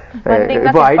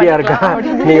 இப்போ ஐடியா இருக்கா,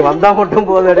 நீங்க வந்தா மட்டும்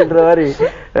போகுது அப்படின்ற மாதிரி.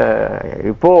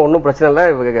 இப்போ ஒன்றும் பிரச்சனை இல்லை,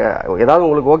 ஏதாவது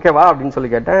உங்களுக்கு ஓகேவா அப்படின்னு சொல்லி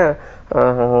கேட்டேன்.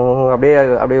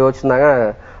 அப்படியே யோசிச்சிருந்தாங்க.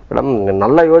 மேடம்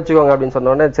நல்லா யோசிச்சுக்கோங்க அப்படின்னு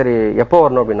சொன்னோடனே சரி எப்போ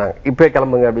வரணும் அப்படின்னாங்க. இப்பே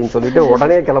கிளம்புங்க அப்படின்னு சொல்லிட்டு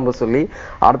உடனே கிளம்ப சொல்லி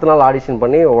அடுத்த நாள் ஆடிஷன்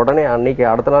பண்ணி உடனே அன்னைக்கு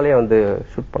அடுத்த நாளே வந்து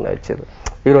ஷூட் பண்ண வச்சது.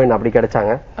 ஹீரோயின் அப்படி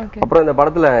கிடைச்சாங்க. அப்புறம் இந்த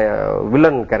படத்துல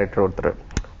வில்லன் கேரக்டர் ஒருத்தர்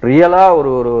ரியலா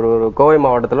ஒரு கோவை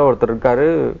மாவட்டத்துல ஒருத்தர் இருக்காரு,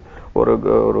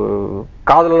 ஒரு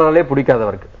காதலனாலே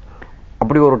பிடிக்காதவருக்கு,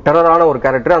 அப்படி ஒரு டெரரான ஒரு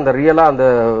கேரக்டர். அந்த ரியலா அந்த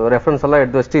ரெஃபரன்ஸ் எல்லாம்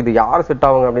எடுத்து வச்சுட்டு இது யார் செட்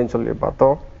ஆகுங்க அப்படின்னு சொல்லி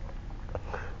பார்த்தோம்.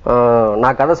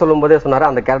 நான் கதை சொல்லும் போதே சொன்னாரு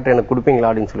அந்த கேரக்டர் எனக்கு கொடுப்பீங்களா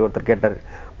அப்படின்னு சொல்லி ஒருத்தர் கேட்டாரு.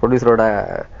 ப்ரொடியூசரோட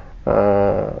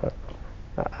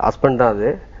ஹஸ்பண்ட் தான் அது.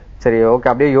 சரி ஓகே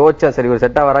அப்படியே யோசிச்சேன், சரி ஒரு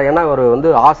செட்டா வரா, ஏன்னா அவர்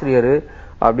வந்து ஆசிரியர்,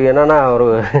 அப்படி என்னன்னா ஒரு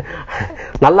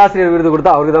நல்லாசிரியர் விருது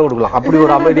கொடுத்தா அவருக்கு தான் கொடுக்கலாம், அப்படி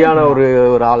ஒரு அமைதியான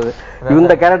ஒரு ஆள்.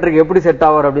 இந்த கேரக்டருக்கு எப்படி செட்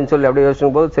ஆவார் அப்படின்னு சொல்லி அப்படியே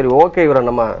யோசிக்கும் போது சரி ஓகே இவரை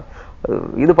நம்ம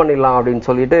இது பண்ணிடலாம் அப்படின்னு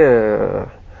சொல்லிட்டு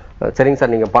சரிங்க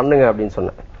சார் நீங்க பண்ணுங்க அப்படின்னு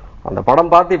சொன்னேன். அந்த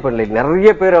படம் பார்த்து இப்ப நிறைய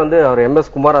பேர் வந்து அவர் MS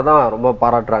குமாரை தான் ரொம்ப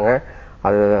பாராட்டுறாங்க.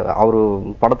 அது அவரு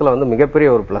படத்துல வந்து மிகப்பெரிய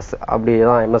ஒரு பிளஸ்.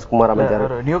 அப்படிதான் MS குமார் அமைஞ்சாரு.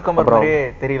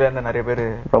 தெரியல நிறைய பேரு.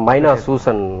 அப்புறம் மைனா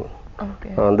சூசன்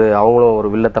வந்து அவங்களும் ஒரு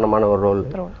வில்லத்தனமான ஒரு ரோல்.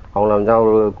 அவங்கள வந்து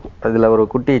இதுல ஒரு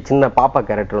குட்டி சின்ன பாப்பா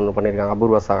கேரக்டர் ஒன்று பண்ணிருக்காங்க,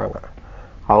 அபூர்வா சாகாங்க,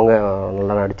 அவங்க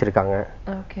நல்லா நடிச்சிருக்காங்க.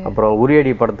 அப்புறம்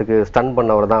உரியடி படத்துக்கு ஸ்டன்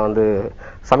பண்ணவர் தான் வந்து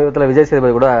சமீபத்துல விஜய்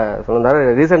சேதுபதி கூட சொன்னாரு,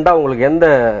 ரீசெண்டா உங்களுக்கு எந்த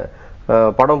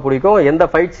படம் பிடிக்கும், எந்த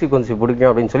ஃபைட் சீக்வன்ஸ் பிடிக்கும்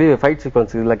அப்படின்னு சொல்லி ஃபைட்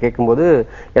சீக்வன்ஸ் இதுல கேட்கும்போது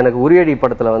எனக்கு உரியடி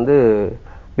படத்துல வந்து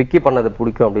விக்கி பண்ணது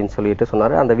பிடிக்கும் அப்படின்னு சொல்லிட்டு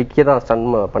சொன்னாரு. அந்த விக்கியை தான் ஸ்டன்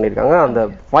பண்ணிருக்காங்க. அந்த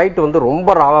ஃபைட் வந்து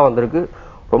ரொம்ப ராவா வந்திருக்கு,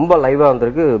 ரொம்ப லைவா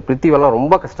வந்திருக்கு. பிருத்திவெல்லாம்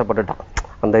ரொம்ப கஷ்டப்பட்டுட்டான்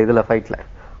அந்த இதுல ஃபைட்ல,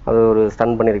 அது ஒரு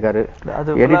ஸ்டன் பண்ணிருக்காரு.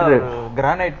 எடிட்டர்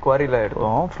கிரானைட் குவாரியில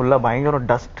எடுத்தோம், ஃபுல்லா பயங்கர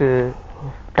டஸ்ட்,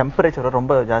 டெம்பரேச்சர்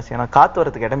ரொம்ப ஜாஸ்தி, ஏன்னா காத்து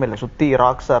வரதுக்கு இடமே இல்லை, சுத்தி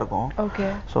ராக்ஸா இருக்கும்.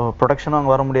 சோ ப்ரொடக்ஷனும்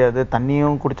அங்க வர முடியாது,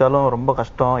 தண்ணியும் குடிச்சாலும் ரொம்ப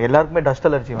கஷ்டம், எல்லாருக்குமே டஸ்ட்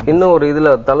அலர்ஜி. இன்னும் ஒரு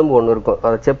இதுல தழும்பு ஒண்ணு இருக்கும்,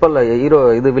 அது செப்பல்ல ஹீரோ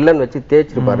இது வில்லன் வச்சு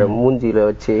தேய்ச்சிருப்பாரு மூஞ்சியில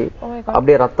வச்சு,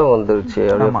 அப்படியே ரத்தம் வந்துருச்சு.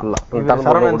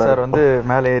 சரவணன் சார் வந்து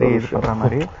மேல ஏறி இது பண்ற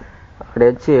மாதிரி அப்படியே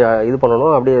வச்சு இது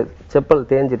பண்ணணும், அப்படியே செப்பல்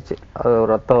தேஞ்சிருச்சு, அது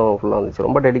ரத்தம் ஃபுல்லா வந்துச்சு.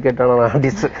 ரொம்ப டெடிகேட்டான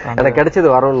ஆர்டிஸ்ட், எனக்கு கிடைச்சது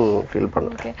வரும்னு ஃபீல்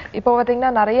பண்ணேன். இப்போ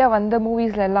பாத்தீங்கன்னா நிறைய வந்து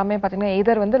மூவிஸ்ல எல்லாமே பாத்தீங்கன்னா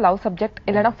எதர் வந்து லவ் சப்ஜெக்ட்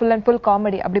இல்லைன்னா ஃபுல் அண்ட் ஃபுல்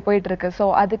காமெடி அப்படி போயிட்டு இருக்கு. ஸோ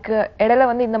அதுக்கு இடையில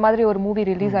வந்து இந்த மாதிரி ஒரு மூவி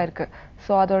ரிலீஸ் ஆயிருக்கு.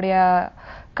 ஸோ அதோடைய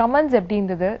கமெண்ட்ஸ் எப்படி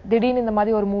இருந்தது திடீர்னு இந்த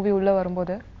மாதிரி ஒரு மூவி உள்ள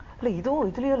வரும்போது? இல்ல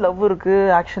இதுலயும் லவ் இருக்கு,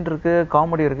 ஆக்ஷன் இருக்கு,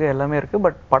 காமெடி இருக்கு, எல்லாமே இருக்கு.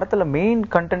 பட் படத்துல மெயின்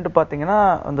கண்டென்ட் பாத்தீங்கன்னா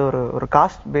அந்த ஒரு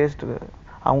காஸ்ட் பேஸ்டு,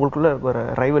 அவங்களுக்குள்ள ஒரு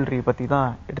ரைவல்ரி பத்தி தான்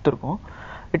எடுத்திருக்கோம்.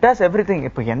 It has everything.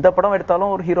 இப்போ எந்த படம்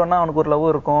எடுத்தாலும் ஒரு ஹீரோனா அவனுக்கு ஒரு லவ்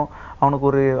இருக்கும்,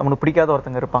 அவனுக்கு பிடிக்காத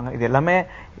ஒருத்தங்க இருப்பாங்க. இது எல்லாமே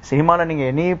சினிமால நீங்க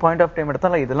எனி பாயிண்ட் ஆஃப் டைம்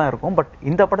எடுத்தாலும் இதெல்லாம் இருக்கும். பட்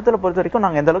இந்த படத்துல பொறுத்த வரைக்கும்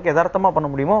நாங்க எந்த அளவுக்கு யதார்த்தமா பண்ண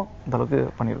முடியுமோ அந்த அளவுக்கு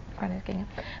பண்ணிருக்கீங்க.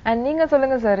 அண்ட் நீங்க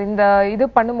சொல்லுங்க சார், இந்த இது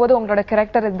பண்ணும்போது உங்களோட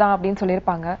கேரக்டர் இதுதான் அப்படின்னு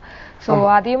சொல்லியிருப்பாங்க. ஸோ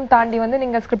அதையும் தாண்டி வந்து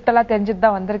நீங்க ஸ்கிரிப்ட் எல்லாம் தெரிஞ்சுட்டு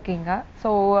தான் வந்திருக்கீங்க.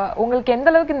 ஸோ உங்களுக்கு எந்த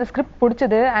அளவுக்கு இந்த ஸ்கிரிப்ட்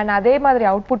பிடிச்சது அண்ட் அதே மாதிரி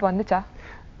அவுட்புட் வந்துச்சா?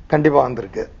 கண்டிப்பா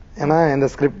வந்திருக்கு. ஏன்னா இந்த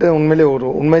ஸ்கிரிப்ட் உண்மையிலே ஒரு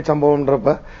உண்மை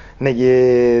சம்பவம்ன்றப்ப இன்னைக்கு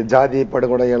ஜாதி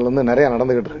படுகொலைகள் வந்து நிறைய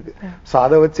நடந்துகிட்டு இருக்கு. ஸோ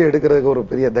அதை வச்சு எடுக்கிறதுக்கு ஒரு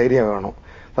பெரிய தைரியம் வேணும்.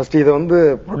 ஃபர்ஸ்ட் இதை வந்து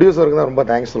ப்ரொடியூசருக்கு தான் ரொம்ப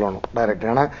தேங்க்ஸ் சொல்லணும்,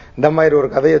 டைரக்டர். ஏன்னா இந்த மாதிரி ஒரு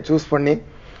கதையை சூஸ் பண்ணி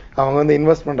அவங்க வந்து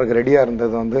இன்வெஸ்ட் பண்றதுக்கு ரெடியா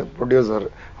இருந்தது வந்து ப்ரொடியூசர்,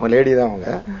 அவங்க லேடி தான்.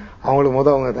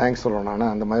 அவங்களுக்கு அவங்க தேங்க்ஸ் சொல்லணும். ஆனா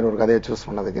அந்த மாதிரி ஒரு கதையை சூஸ்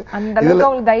பண்ணதுக்கு அந்த அளவுக்கு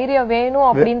அவங்களுக்கு தைரியம் வேணும்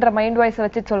அப்படின்ற மைண்ட் வாய்ஸ்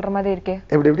வச்சு சொல்ற மாதிரி இருக்கே.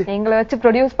 எப்படி எங்களை வச்சு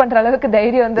ப்ரொடியூஸ் பண்ற அளவுக்கு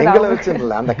தைரியம் வந்து எங்களை வச்சு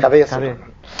இல்ல, அந்த கதையை சொல்றேன்.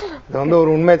 இது வந்து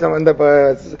ஒரு உண்மை இந்த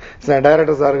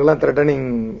டைரக்டர் சாருக்கெல்லாம் த்ரெட்டனிங்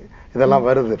இதெல்லாம்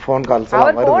வருது, போன் கால்ஸ் எல்லாம்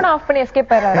வருது. போன் ஆஃப் பண்ணி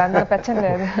எஸ்கேப் ஆயிராரு, அந்த பிரச்சனை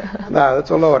இல்ல. அதான் அதை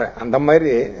சொல்ல வரேன். அந்த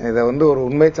மாதிரி இதை வந்து ஒரு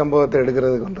உண்மை சம்பவத்தை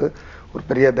எடுக்கிறதுக்கு வந்து ஒரு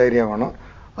பெரிய தைரியம் வேணும்.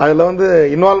 அதுல வந்து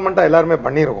இன்வால்மெண்டா எல்லாருமே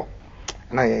பண்ணிருக்கோம்.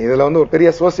 ஏன்னா இதுல வந்து ஒரு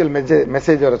பெரிய சோசியல்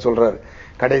மெசேஜ் வர சொல்றாரு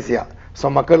கடைசியா.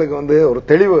 சோ மக்களுக்கு வந்து ஒரு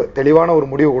தெளிவான ஒரு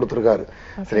முடிவு கொடுத்திருக்காரு.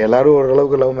 சரி, எல்லாரும்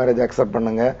ஓரளவுக்கு லவ் மேரேஜ் அக்செப்ட்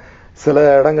பண்ணுங்க, சில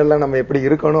இடங்கள்ல நம்ம எப்படி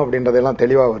இருக்கணும் அப்படின்றதெல்லாம்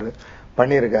தெளிவா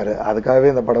பண்ணியிருக்காரு. அதுக்காகவே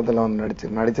இந்த படத்துல வந்து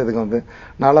நடிச்சதுக்கு வந்து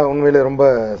நான் உண்மையிலே ரொம்ப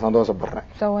சந்தோஷப்படுறேன்.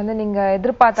 சோ வந்து நீங்க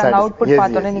எதிர்பார்த்த அந்த அவுட்புட்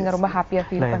பார்த்தோனே நீங்க ரொம்ப ஹாப்பியா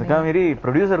ஃபீல் பண்ணீங்க. அதுக்காக மாதிரி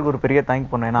ப்ரொடியூசருக்கு ஒரு பெரிய தேங்க்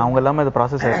பண்ணேன். ஏன்னா அவங்க எல்லாமே இது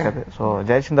ப்ராசஸ் ஆயிருக்காது. ஸோ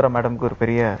ஜெயசுந்தரா மேடம்க்கு ஒரு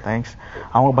பெரிய தேங்க்ஸ்.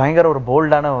 அவங்க பயங்கர ஒரு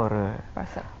போல்டான ஒரு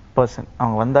பர்சன்.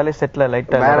 அவங்க வந்தாலே செட்ல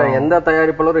லைட்டா வேற எந்த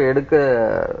தயாரிப்பாளரும் எடுக்க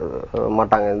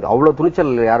மாட்டாங்க. அவ்வளவு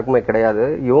துணிச்சல் யாருக்குமே கிடையாது.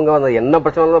 இவங்க வந்து என்ன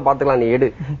பிரச்சனை பாத்துக்கலாம், நீ எடு,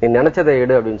 நீ நினைச்சதை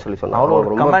எடு அப்படின்னு சொல்லி சொன்னாங்க.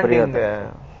 ரொம்ப பெரிய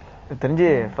தெரிஞ்சு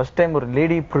ஃபர்ஸ்ட் டைம் ஒரு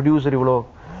லேடி ப்ரொடியூசர் இவ்வளோ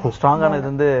ஸ்ட்ராங்கானது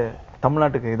வந்து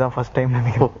தமிழ்நாட்டுக்கு இதான் ஃபர்ஸ்ட் டைம்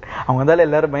நினைக்கிறேன். அவங்க வந்தாலே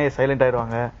எல்லாருமே சைலண்ட்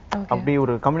ஆயிடுவாங்க. அப்படி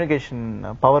ஒரு கம்யூனிகேஷன்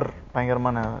பவர்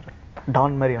பயங்கரமான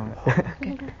டான் மாதிரி அவங்க.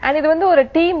 அண்ட் இது வந்து ஒரு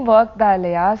டீம் ஒர்க் தான்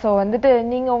இல்லையா? சோ வந்துட்டு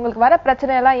நீங்க உங்களுக்கு வர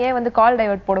பிரச்சனை எல்லாம் ஏன் வந்து கால்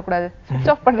டைவர்ட் போடக்கூடாது,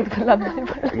 ஸ்விட்ச் ஆஃப்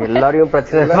பண்றதுக்கு எல்லாரையும்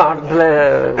பிரச்சனை ஆட்டத்துல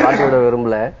மாட்டி விட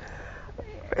விரும்பல.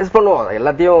 ஃபேஸ் பண்ணுவோம்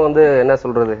எல்லாத்தையும். வந்து என்ன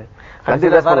சொல்றது,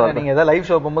 நீங்க ஏதாவது லைவ்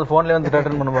ஷோ போகும்போது போன்ல வந்து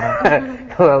அட்டெண்ட் பண்ண போறாங்க.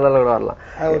 அதனால கூட வரலாம்.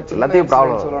 எல்லாத்தையும்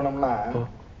ப்ராப்ளம் சொல்லணும்னா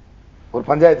ஒரு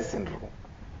பஞ்சாயத்து சீன் இருக்கும்.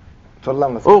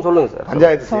 சொல்லாம சொல்லுங்க சார்.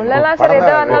 பஞ்சாயத்து சொல்லலாம் சார்,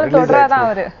 எதா இருந்தாலும் சொல்றாதான்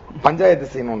அவரு. பஞ்சாயத்து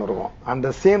சீன் ஒண்ணு இருக்கும். அந்த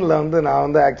சீன்ல வந்து நான்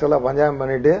வந்து ஆக்சுவலா பஞ்சாயம்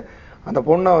பண்ணிட்டு அந்த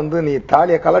பொண்ணை வந்து நீ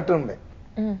தாலியை கலட்டுன்னு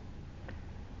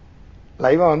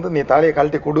லைவா வந்து நீ தாலியை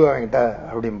கழட்டி கொடு வாங்கிட்ட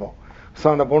அப்படிம்போம். சோ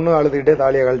அந்த பொண்ணு அழுதுகிட்டே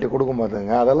தாலியை கழட்டி கொடுக்கும்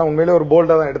போதுங்க அதெல்லாம் உண்மையிலே ஒரு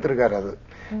போல்டா தான் எடுத்திருக்காரு. அது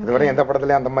இதுவரை எந்த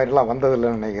படத்துலயும் அந்த மாதிரி எல்லாம் வந்தது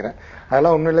இல்லைன்னு நினைக்கிறேன்.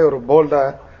 அதெல்லாம் உண்மையிலே ஒரு போல்டா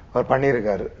அவர்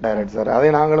பண்ணியிருக்காரு டைரக்டர் சார்.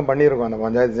 அதை நாங்களும் பண்ணியிருக்கோம். அந்த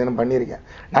பஞ்சாயத்து சீனும் பண்ணியிருக்கேன்.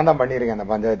 நான் தான் பண்ணியிருக்கேன் அந்த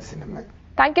panchayat சீனுமே.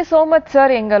 Thank you so much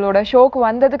sir, எங்களோட ஷோக்கு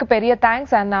வந்ததுக்கு பெரிய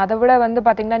தேங்க்ஸ். அண்ட் அதை விட வந்து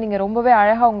பாத்தீங்கன்னா நீங்க ரொம்பவே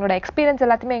அழகா உங்களோட எக்ஸ்பீரியன்ஸ்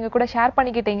எல்லாத்தையுமே எங்க கூட ஷேர்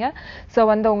பண்ணிக்கிட்டீங்க. சோ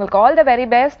வந்து உங்களுக்கு ஆல் த வெரி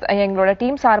பெஸ்ட். எங்களோட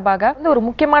டீம் சார்பாக வந்து ஒரு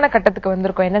முக்கியமான கட்டத்துக்கு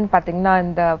வந்திருக்கோம். என்னன்னு பாத்தீங்கன்னா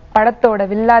இந்த படத்தோட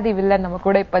வில்லாதி வில்லன் நம்ம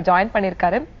கூட இப்ப ஜாயின்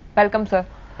பண்ணிருக்காரு. Welcome sir.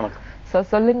 சோ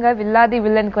சொல்லுங்க, வில்லாதி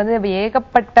வில்லனுக்கு வந்து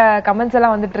ஏகப்பட்ட கமெண்ட்ஸ்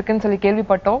எல்லாம் வந்துட்டு இருக்குன்னு சொல்லி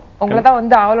கேள்விப்பட்டோம். உங்களை தான்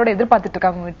வந்து அவளோட எதிர்பார்த்துட்டு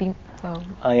இருக்காங்க உங்க டீம்.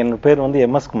 என் பேர் வந்து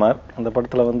MS குமார். அந்த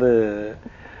படத்துல வந்து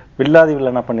வில்லாதி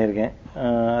வில்லனா பண்ணியிருக்கேன்.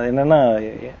 அது என்னன்னா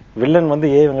வில்லன் வந்து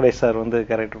வெங்கடேஷ் சார் வந்து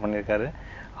கேரக்டர் பண்ணியிருக்காரு.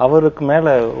 அவருக்கு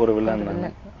மேல ஒரு வில்லன்,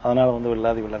 அதனால வந்து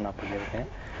வில்லாதி வில்லனா பண்ணியிருக்கேன்.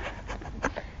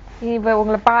 இவ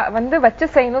உங்களை வந்து வச்சு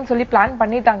செய்யணும்னு சொல்லி பிளான்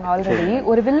பண்ணிட்டாங்க ஆல்ரெடி.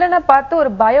 ஒரு வில்லனை பார்த்து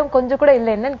ஒரு பயம் கொஞ்சம் கூட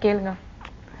இல்லை, என்னன்னு கேளுங்க.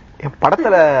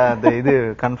 படத்துல அந்த இது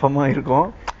கன்ஃபார்மா இருக்கும்.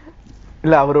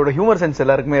 இல்ல அவரோட ஹியூமர் சென்ஸ்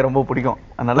எல்லாருக்குமே ரொம்ப பிடிக்கும்.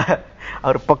 அதனால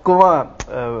அவர் பக்குவமா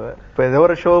இப்ப ஏதோ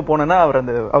ஒரு ஷோ போனேன்னா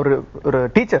அவர் ஒரு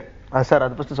டீச்சர் சார்.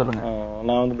 அதை ஃபர்ஸ்ட் சொல்லுங்க.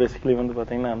 நான் வந்து பேசிக்கலி வந்து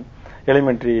பாத்தீங்கன்னா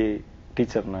எலிமெண்டரி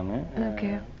டீச்சர் நான்.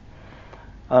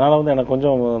 அதனால வந்து எனக்கு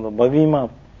கொஞ்சம் பவ்யமா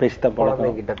பேசிதான்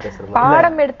பழக்கம்.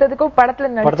 பாடம் எடுத்ததுக்கும் படத்துல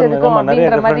நடிச்சதுக்கும்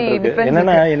அப்படிங்கிற மாதிரி டிஃபரன்ஸ்.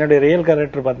 என்னன்னா என்னுடைய ரியல்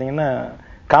கேரக்டர் பாத்தீங்கன்னா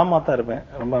காமா தான் இருப்பேன்,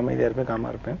 ரொம்ப அமைதியா இருப்பேன், காமா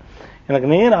இருப்பேன். எனக்கு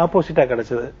நேர் ஆப்போசிட்டா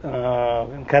கிடைச்சது.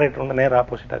 கேரக்டர் வந்து நேர்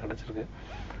ஆப்போசிட்டா கிடைச்சிருக்கு.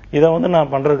 இதை வந்து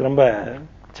நான் பண்றதுக்கு ரொம்ப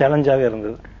சேலஞ்சாவே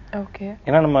இருந்தது.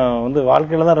 ஏன்னா நம்ம வந்து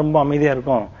வாழ்க்கையில தான் ரொம்ப அமைதியா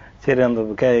இருக்கும். சரி, அந்த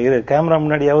கேமரா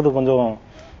முன்னாடியாவது கொஞ்சம்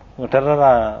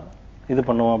டெரரா இது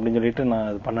பண்ணுவோம் அப்படின்னு சொல்லிட்டு நான்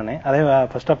இது பண்ணினேன். அதே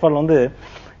ஃபர்ஸ்ட் ஆஃப் ஆல் வந்து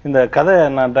இந்த கதை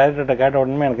நான் டைரக்டர்கிட்ட கேட்ட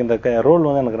உடனே எனக்கு இந்த ரோல்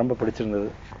வந்து எனக்கு ரொம்ப பிடிச்சிருந்தது.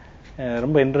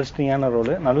 ரொம்ப இன்ட்ரெஸ்டிங்கான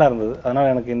ரோல், நல்லா இருந்தது. அதனால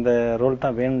எனக்கு இந்த ரோல்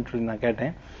தான் வேணும்னு சொல்லி நான்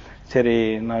கேட்டேன். சரி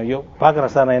நான்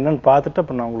பாக்குறேன் சார், நான் என்னன்னு பார்த்துட்டு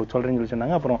அப்புறம் நான் உங்களுக்கு சொல்றேன்னு சொல்லி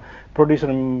சொன்னாங்க. அப்புறம்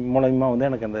ப்ரொடியூசர் மூலமா வந்து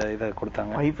எனக்கு அந்த இதை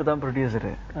கொடுத்தாங்க. வைஃப் தான் ப்ரொடியூசர்.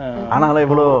 ஆனாலும்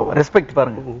இவ்வளவு ரெஸ்பெக்ட்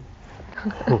பாருங்க.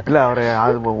 இல்ல அவரு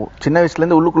சின்ன வயசுல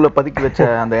இருந்து உள்ளுக்குள்ள பதுக்கி வச்ச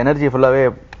அந்த எனர்ஜி ஃபுல்லாவே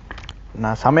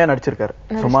நான் செமையா நடிச்சிருக்காரு.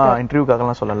 சும்மா இன்டர்வியூக்காக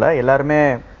எல்லாம் சொல்லல, எல்லாருமே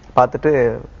பார்த்துட்டு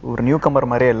ஒரு நியூ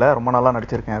கமர் மாதிரியே இல்ல, ரொம்ப நல்லா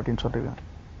நடிச்சிருக்கேன் அப்படின்னு சொல்லிருக்காங்க.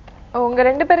 உங்க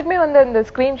ரெண்டு பேருக்குமே வந்து இந்த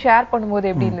ஸ்கிரீன் ஷேர் பண்ணும்போது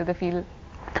எப்படி இருந்தது ஃபீல்?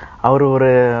 அவர் ஒரு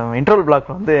இன்டர்வல்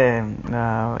பிளாக்ல வந்து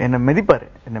என்ன மிதிப்பாரு.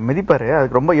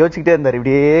 அதுக்கு ரொம்ப யோசிச்சுக்கிட்டே இருந்தாரு.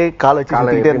 இப்படியே காலை வச்சு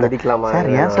சுத்திக்கிட்டே இருந்தாரு. சார்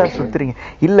ஏன் சார் சுத்துறீங்க?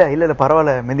 இல்ல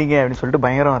பரவாயில்ல மிதிங்க அப்படின்னு சொல்லிட்டு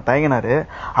பயங்கரம் தயங்கினாரு.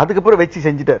 அதுக்கப்புறம் வச்சு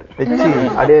செஞ்சுட்டாரு. வச்சு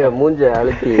அப்படியே மூஞ்ச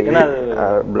அழுத்தி.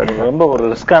 ரொம்ப ஒரு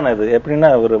ரிஸ்கான இது.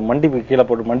 எப்படின்னா ஒரு மண்டி கீழே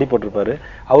மண்டி போட்டிருப்பாரு.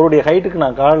 அவருடைய ஹைட்டுக்கு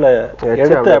நான் காலை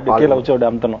எடுத்து அப்படி கீழே வச்சு அப்படி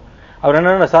அமுத்தணும். அவர்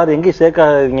என்னன்னா சார் எங்கேயும்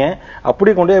சேர்க்காதீங்க,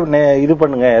 அப்படி கொண்டே இது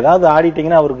பண்ணுங்க, ஏதாவது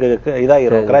ஆடிட்டீங்கன்னா அவருக்கு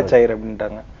இதாயிரும், கிராச் ஆயிரும்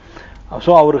அப்படின்ட்டாங்க.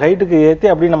 ஸோ அவர் ஹைட்டுக்கு ஏற்றி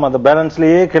அப்படி நம்ம அந்த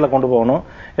பேலன்ஸ்லயே கீழே கொண்டு போகணும்.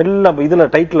 எல்லாம் இதுல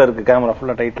டைட்டில் இருக்கு, கேமரா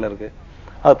ஃபுல்லா டைட்டில் இருக்கு.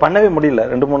 அது பண்ணவே முடியல.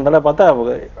 2-3 தடவை பார்த்தா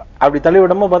அப்படி தள்ளி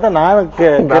விடாம பார்த்தா நானும்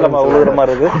கீழே விழுகிற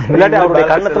மாதிரி இருக்கு. இல்லாட்டி அவருடைய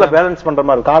கண்ணத்துல பேலன்ஸ் பண்ற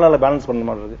மாதிரி இருக்கு, காலால பேலன்ஸ் பண்ற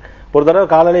மாதிரி இருக்கு. ஒரு தடவை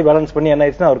காலாலே பேலன்ஸ் பண்ணி என்ன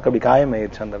ஆயிடுச்சுன்னா அவருக்கு அப்படி காயம்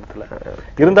ஆயிடுச்சு அந்த இடத்துல.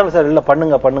 இருந்தாலும் சார் இல்ல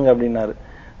பண்ணுங்க அப்படின்னாரு.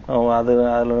 அதுல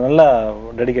நல்லா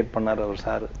டெடிகேட் பண்ணாரு அவர்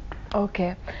சார். ஓகே.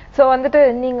 சோ வந்துட்டு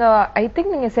நீங்க ஐ திங்க்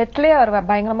நீங்க செட்லயே அவர்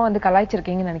பயங்கரமா வந்து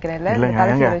கலாய்ச்சிருக்கீங்கன்னு நினைக்கிறேன் இல்ல?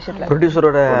 கலாய்ச்ச விஷயத்துல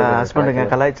ப்ரொடியூசரோட ஹஸ்பண்டுங்க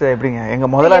கலாய்ச்ச எப்படிங்க எங்க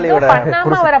முதலாளியோட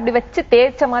பண்ணாம அவர் அப்படி வச்சு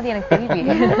தேய்ச்ச மாதிரி எனக்கு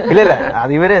தெரியல. இல்ல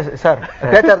அது இவரே சார்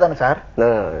தேய்ச்சார் தானே சார்?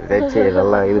 தேய்ச்சி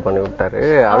இதெல்லாம் இது பண்ணி விட்டாரு.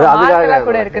 அது அதுக்காக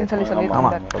கூட இருக்குன்னு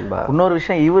சொல்லிருக்காங்க. இன்னொரு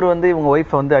விஷயம், இவர் வந்து இவங்க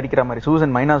ஒய்ஃப் வந்து அடிக்கிற மாதிரி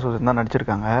சூசன் மைனா சூசன் தான்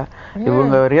நடிச்சிருக்காங்க.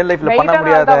 இவங்க ரியல் லைஃப்ல பண்ண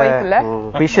முடியாத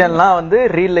விஷயம்லாம் வந்து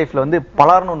ரியல் லைஃப்ல வந்து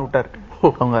பலார்னு விட்டாரு.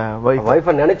 அவங்க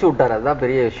வைஃப நினைச்சு விட்டாரு, அதுதான்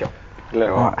பெரிய விஷயம். இல்ல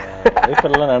வைஃப்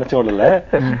எல்லாம் நினைச்சு விடல.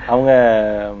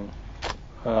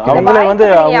 அவங்களே வந்து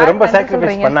அவங்க ரொம்ப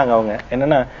சாக்ரிஃபைஸ் பண்ணாங்க. அவங்க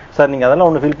என்னன்னா சார் நீங்க அதெல்லாம்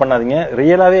ஒண்ணு ஃபீல் பண்ணாதீங்க,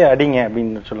 ரியலாவே அடிங்க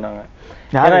அப்படின்னு சொன்னாங்க.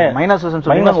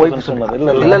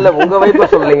 இல்ல உங்க வைஃப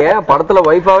சொல்லுங்க, படத்துல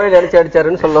வைஃபாவே நினைச்சு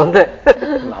அடிச்சாருன்னு சொல்ல வந்து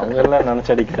அவங்க எல்லாம்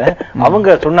நினைச்சு அடிக்கிறேன்.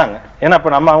 அவங்க சொன்னாங்க, ஏன்னா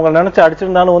இப்ப நம்ம அவங்க நினைச்சு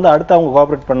அடிச்சிருந்தாலும் வந்து அடுத்து அவங்க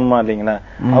கோஆபரேட் பண்ணுமா இல்லைங்களா?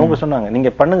 அவங்க சொன்னாங்க நீங்க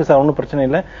பண்ணுங்க சார் ஒன்னும் பிரச்சனை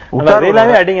இல்ல,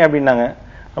 ரியலாவே அடிங்க அப்படின்னாங்க.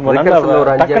 ஒரு 5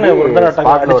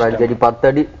 அடி 10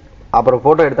 அடி அப்புறம்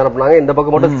போட்டோ எடுத்து அனுப்புனாங்க. இந்த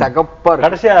பக்கம் மட்டும் சகப்பா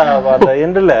கடைசியா அந்த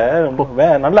எண்டுல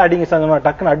நல்லா அடிங்க சார்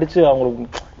டக்குன்னு அடிச்சு அவங்களுக்கு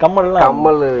கம்மல்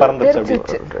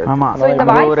பறந்துச்சு. ஆமா. இந்த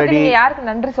வாய்ப்புக்கு நீங்க யாருக்கு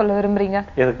நன்றி சொல்ல விரும்புறீங்க?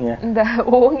 எதுக்குங்க இந்த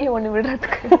ஓங்கி ஒண்ணு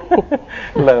விடுறதுக்கு?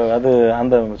 இல்ல அது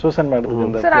அந்த சூசன்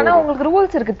மேடம் சார். ஆனா உங்களுக்கு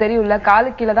ரூல்ஸ் இருக்கு தெரியும்ல,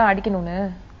 காலுக்கு கீழ தான் அடிக்கணும்னு.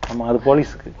 ஆமா அது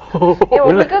போலீஸ்க்கு.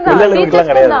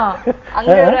 கிடையாது.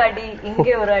 அங்க ஒரு அடி இங்க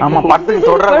ஒரு அடி. ஆமா படத்துக்கு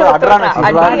தொடர்ற அட்ரான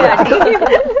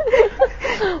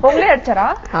உங்களே அடிச்சாரா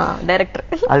டைரக்டர்?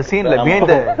 அது சீன்ல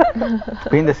behind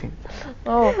சீன்.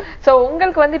 ஓ சோ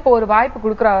உங்களுக்கு வந்து இப்போ ஒரு வாய்ப்பு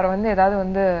குடுக்குற அவரை வந்து ஏதாவது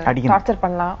வந்து டார்ச்சர்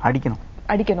பண்ணலாம்,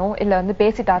 அடிக்கணும் இல்ல வந்து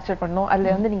பேசி டார்ச்சர் பண்ணணும்,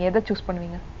 அதுல வந்து நீங்க எதை சூஸ்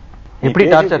பண்ணுவீங்க? எப்படி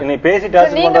டார்ச்சர்? நீ பேசி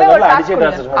டார்ச்சர் பண்றதால அடிச்சு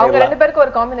டார்ச்சர் பண்ணலாம். அவங்க ரெண்டு பேருக்கு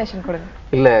ஒரு காம்பினேஷன் கொடுங்க.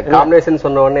 இல்ல காம்பினேஷன்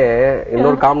சொன்ன உடனே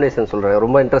இன்னொரு காம்பினேஷன் சொல்றேன்,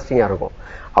 ரொம்ப இன்ட்ரெஸ்டிங்கா இருக்கும்.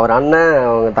 அவர் அண்ணன்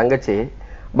அவங்க தங்கச்சி,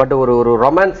 பட் ஒரு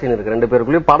ரொமான்ஸ் சீன் இருக்கு ரெண்டு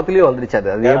பேருக்குள்ளயும். படத்துலயும் வந்துருச்சு.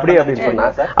 அது எப்படி அப்படின்னு சொன்னா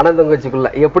அண்ணன் தங்கச்சிக்குள்ள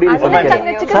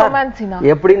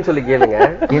எப்படின்னு சொல்லி கேளுங்க.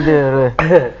 இது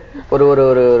ஒரு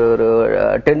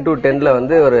 10 to 10ல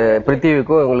வந்து ஒரு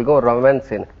பிருத்திவிக்கும் இவங்களுக்கும் ஒரு ரொமான்ஸ்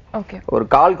சீன். ஒரு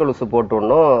கால் கொலுசு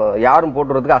போட்டுடணும், யாரும்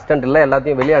போட்டுறதுக்கு அசிஸ்டன்ட் இல்ல,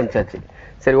 எல்லாத்தையும் வெளியே அனுப்பிச்சாச்சு.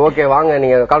 சரி ஓகே வாங்க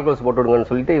நீங்க கால் கொலுசு போட்டு விடுங்கன்னு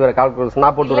சொல்லிட்டு இவரை கால் கொலுசு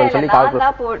நான் போட்டு விடுறேன்னு சொல்லி கால் கொலுசு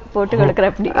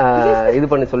இது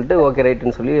பண்ணி சொல்லிட்டு ஓகே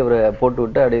ரைட்னு சொல்லி இவரை போட்டு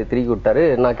விட்டு அப்படியே திருக்கி விட்டாரு.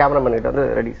 நான் கேமராமேன் கிட்ட வந்து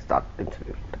ரெடி ஸ்டார்ட்னு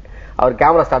சொல்லி விட்டேன். அவர்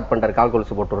கேமரா ஸ்டார்ட் பண்ணிட்டாரு கால்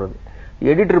கொலுசு போட்டு விடுறது.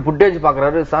 எடிட்டர் ஃபுட்டேஜ்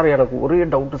பாக்குறாரு. சார் எனக்கு ஒரே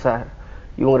டவுட் சார்,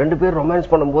 இவங்க ரெண்டு பேரும்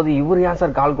ரொமான்ஸ் பண்ணும்போது இவர் ஏன்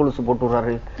சார் கால் கொலுசு போட்டு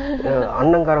விடுறாரு,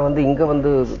 அண்ணங்கார வந்து இங்க வந்து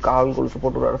கால் கொலுசு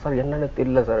போட்டு விடுறாரு சார், என்னன்னு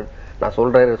தெரியல சார். நான்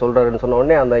சொல்றாருன்னு சொன்ன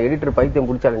உடனே அந்த எடிட்டர் பைத்தியம்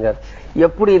பிடிச்சாருங்க.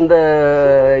 எப்படி இந்த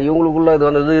இவங்களுக்குள்ள இது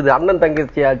வந்தது, இது அண்ணன்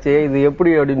தங்கச்சி ஆச்சு, இது எப்படி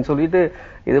அப்படின்னு சொல்லிட்டு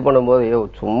இது பண்ணும்போது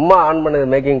சும்மா ஆன் பண்ணது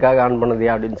மேக்கிங்காக ஆன்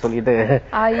பண்ணதியா அப்படின்னு சொல்லிட்டு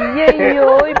ஐயோ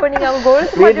இப்ப நீங்க அவங்க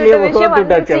கோல்ஸ் போட்டுட்ட விஷயம்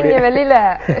வந்துருச்சீங்க வெளியில.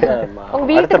 உங்க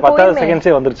வீட்டுக்கு 10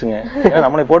 செகண்ட்ஸே வந்துருச்சுங்க.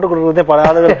 நம்மளே போட்டு கொடுக்கிறதே பல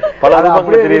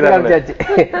ரூபாய்க்கு தெரியுது.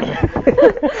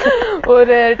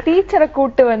 ஒரு டீச்சரை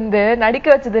கூட்டு வந்து நடிக்க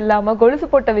வச்சது இல்லாம கொலுசு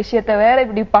போட்ட விஷயத்த வேற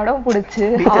இப்படி படம் புடிச்சு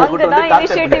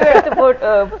இனிஷியேட்டிவ் எடுத்து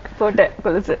போட்ட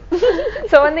கொலுசு.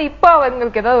 சோ வந்து இப்ப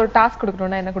அவங்களுக்கு ஏதாவது ஒரு டாஸ்க்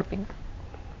கொடுக்கணும்னா என்ன கொடுப்பீங்க?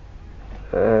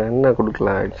 என்ன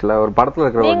கொடுக்கலாம்? ஆக்சுவலா ஒரு படத்துல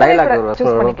இருக்கிற ஒரு டைலாக்,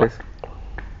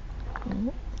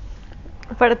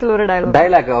 படத்துல ஒரு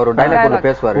டைலாக் ஒன்னு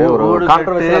பேசுவாரு. ஒரு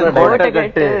கான்ட்ரோவர்சியலான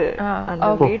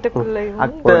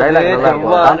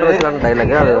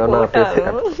டைலாக்,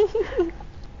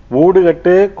 வீடு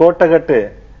கட்டு கோட்டை கட்டு,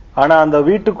 ஆனா அந்த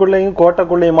வீட்டுக்குள்ளேயும்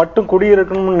கோட்டைக்குள்ளேயும் மட்டும்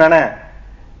குடியிருக்கணும்னு நினை.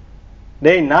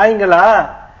 டேய் நாய்ங்களா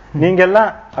நீங்க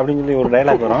எல்லாம் அப்படின்னு சொல்லி ஒரு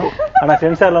டைலாக் வரும். ஆனா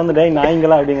சென்சார்ல வந்து டேய்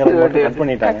நாய்ங்களா அப்படிங்கறத கட்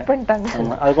பண்ணிட்டாங்க.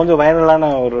 அது கொஞ்சம்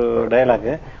வைரலான ஒரு டைலாக்.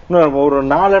 இன்னும் ஒரு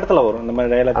 4 இடத்துல வரும் இந்த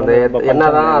மாதிரி டைலாக்.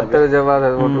 என்னதான்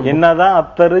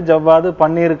அத்தரு ஜவ்வாது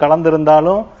பன்னீர்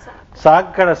கலந்திருந்தாலும்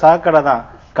சாக்கடை தான்,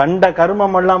 கண்ட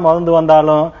கருமம் எல்லாம் மறந்து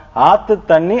வந்தாலும் ஆத்து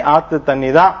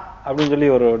தண்ணி தான் அப்படின்னு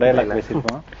சொல்லி ஒரு டைலாக்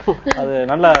பேசியிருக்கோம். அது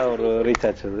நல்ல ஒரு ரீச்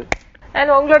ஆச்சு. அது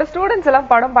அண்ட் உங்களோட ஸ்டூடெண்ட்ஸ் எல்லாம்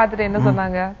படம் பார்த்துட்டு என்ன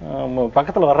சொன்னாங்க?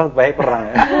 பக்கத்துல வர்றதுக்கு பயப்படுறாங்க.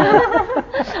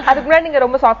 அதுக்கு முன்னாடி நீங்க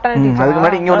ரொம்ப சாஃப்டான டீச்சர். அதுக்கு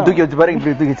முன்னாடி இங்க வந்து தூக்கி வச்சு பாருங்க,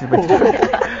 இப்படி தூக்கி வச்சு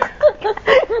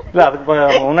இல்ல அதுக்கு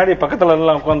முன்னாடி பக்கத்துல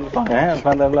எல்லாம் உட்காந்துருப்பாங்க,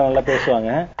 உட்காந்து எல்லாம் நல்லா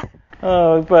பேசுவாங்க.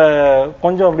 இப்ப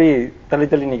கொஞ்சம் அப்படி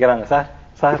தள்ளி நிக்கிறாங்க.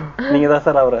 சார் நீங்க தான்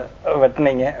சார் அவரை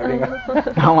வெட்டினீங்க அப்படிங்க.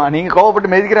 ஆமா நீங்க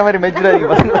கோவப்பட்டு மெதிக்கிற மாதிரி மெதிச்சிடாதீங்க.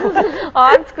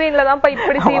 ஆன் ஸ்கிரீன்ல தான்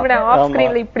இப்படி சீவனேன், ஆஃப்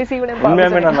ஸ்கிரீன்ல இப்படி சீவனேன்.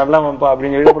 உண்மையாவே நான் நல்லா அப்பா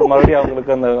அப்படின்னு எழுதி மறுபடியும்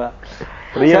அவங்களுக்கு அந்த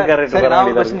ரியல் கேரக்டர் நான்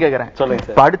ஒரு क्वेश्चन கேக்குறேன். சொல்லுங்க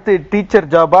சார். அடுத்து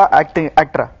டீச்சர் ஜாபா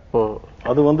ஆக்டரா?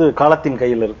 அது வந்து காலத்தின்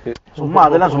கையில இருக்கு. சும்மா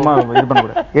அதெல்லாம் சும்மா இது பண்ண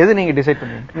கூடாது. எது நீங்க டிசைட்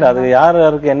பண்ணுவீங்க? இல்ல அது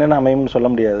யாருக்கு என்னென்ன அமையும்னு சொல்ல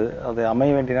முடியாது. அது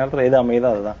அமைய வேண்டிய நேரத்துல எது அமையுதோ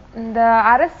அதுதான். இந்த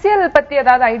அரசியல் பத்தி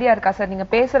ஏதாவது ஐடியா இருக்கா சார்? நீங்க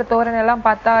பேசுற தோரணை எல்லாம்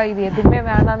பார்த்தா இது எதுவுமே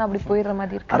வேணாம்னு அப்படி போயிடுற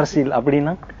மாதிரி இருக்கு. அரசியல்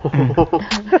அப்படின்னா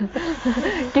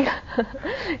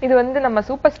இது வந்து நம்ம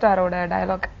சூப்பர் ஸ்டாரோட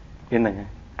டயலாக். என்னங்க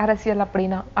அரசியல்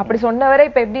அப்படின்னா அப்படி சொன்னவரே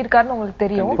இப்ப எப்படி இருக்காருன்னு உங்களுக்கு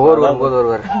தெரியும்.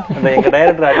 எங்க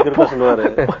டைரக்டர் அடிக்கிறதா சொல்லுவாரு.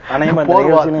 அனைமா இந்த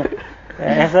நிகழ்ச்சின்னு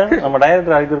சார் நம்ம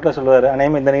டைரக்டர் அடிக்கிறதா சொல்லுவாரு.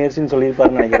 அனைமா இந்த நிகழ்ச்சின்னு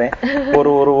சொல்லியிருப்பாருன்னு நினைக்கிறேன்.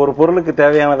 ஒரு பொருளுக்கு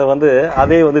தேவையானதை வந்து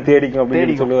அதே வந்து தேடிக்கும்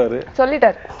அப்படின்னு சொல்லுவாரு.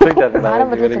 சொல்லிட்டாரு.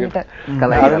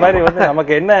 அது மாதிரி வந்து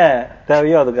நமக்கு என்ன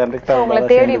தேவையோ அது கரெக்டா உங்களை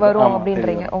தேடி வரும்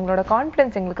அப்படின்றீங்க. உங்களோட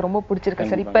கான்பிடன்ஸ் எங்களுக்கு ரொம்ப பிடிச்சிருக்கு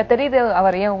சார். இப்ப தெரியுது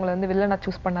அவர் ஏன் உங்களை வந்து வில்லனா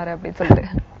சூஸ் பண்ணாரு அப்படின்னு சொல்லிட்டு.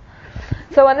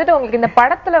 சோ வந்துட்டு உங்களுக்கு இந்த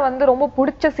படத்துல வந்து ரொம்ப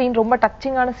பிடிச்ச சீன், ரொம்ப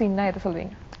டச்சிங்கான சீன்னா எது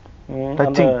சொல்வீங்க?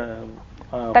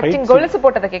 டச்சிங் கொலுசு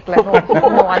போட்டத கேக்கல.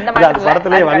 அந்த மாதிரி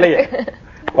படத்திலே வரலையே.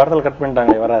 படத்துல கட்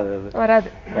பண்ணிட்டாங்க. வராது.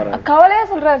 கவலையா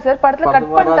சொல்றாரு சார். படத்துல கட்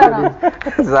பண்ணிட்டாங்க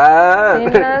சார்.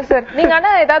 என்ன சார் நீங்க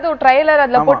ஆனா ஏதாவது ஒரு ட்ரைலர்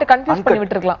அதுல போட்டு கன்ஃபியூஸ் பண்ணி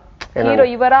விட்டுருக்கலாம். ஹீரோ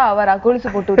இவரா அவரா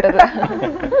கொலுசு போட்டு விட்டது.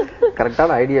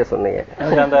 கரெக்டான ஐடியா சொன்னீங்க.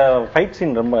 எனக்கு அந்த ஃபைட்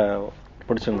சீன் ரொம்ப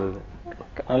பிடிச்சிருந்தது.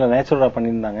 நல்ல நேச்சுரலா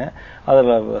பண்ணியிருந்தாங்க.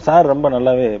 அதுல சார் ரொம்ப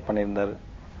நல்லாவே பண்ணியிருந்தாரு.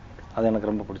 அது எனக்கு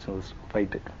ரொம்ப பிடிச்சிருந்தது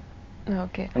ஃபைட்டு.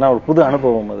 ஓகே. ஏன்னா ஒரு புது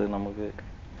அனுபவம் அது நமக்கு.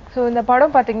 ஸோ இந்த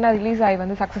படம் பார்த்தீங்கன்னா ரிலீஸ் ஆகி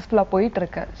வந்து சக்ஸஸ்ஃபுல்லாக போயிட்டு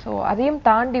இருக்கு. ஸோ அதையும்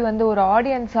தாண்டி வந்து ஒரு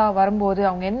ஆடியன்ஸா வரும்போது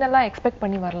அவங்க என்னெல்லாம் எக்ஸ்பெக்ட்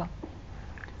பண்ணி வரலாம்?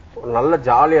 நல்ல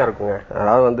ஜாலியா இருக்குங்க.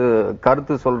 அதாவது வந்து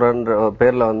கருத்து சொல்றன்ற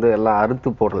பேர்ல வந்து எல்லாம்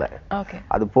அறுத்து போடல.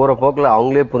 அது போற போக்குல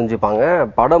அவங்களே புரிஞ்சுப்பாங்க.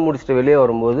 படம் முடிச்சுட்டு வெளியே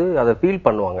வரும்போது அதை ஃபீல்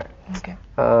பண்ணுவாங்க.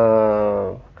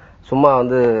 சும்மா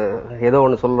வந்து ஏதோ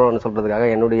ஒன்று சொல்றோம்னு சொல்றதுக்காக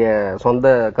என்னுடைய சொந்த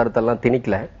கருத்தெல்லாம்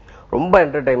திணிக்கல. ரொம்ப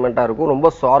என்டர்டைன்மெண்டா இருக்கும், ரொம்ப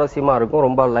சுவாரஸ்யமா இருக்கும்,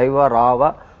 ரொம்ப லைவா ராவா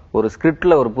ஒரு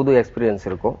ஸ்கிரிப்ட்ல ஒரு புது எக்ஸ்பீரியன்ஸ்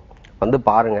இருக்கும். வந்து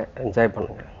பாருங்க, என்ஜாய்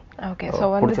பண்ணுங்க. ஓகே. சோ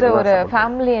வந்து ஒரு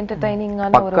ஃபேமிலி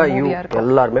என்டர்டெய்னிங்கான ஒரு மூவியா இருக்கு.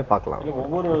 எல்லாரும் பார்க்கலாம்.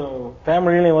 ஒவ்வொரு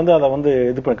ஃபேமிலிலயும் வந்து அத வந்து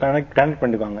இது கனெக்ட்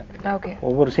பண்ணிப்பாங்க. ஓகே.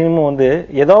 ஒவ்வொரு சீனும் வந்து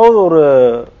ஏதாவது ஒரு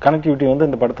கனெக்டிவிட்டி வந்து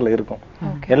இந்த படத்துல இருக்கும்.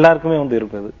 எல்லாருக்குமே வந்து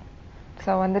இருக்குது.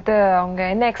 சோ வந்துட்டு அவங்க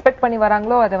என்ன எக்ஸ்பெக்ட் பண்ணி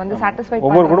வராங்களோ அதை வந்து சாட்டிஸ்ஃபை பண்ணி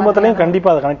ஒவ்வொரு குடும்பத்திலயும்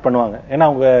கண்டிப்பா அதை கனெக்ட் பண்ணுவாங்க. ஏன்னா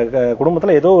அவங்க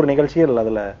குடும்பத்துல ஏதோ ஒரு நிகழ்ச்சிகள்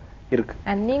அதுல இருக்கு.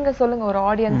 அண்ட் நீங்க சொல்லுங்க, ஒரு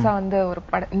ஆடியன்ஸா வந்து ஒரு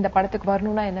இந்த படத்துக்கு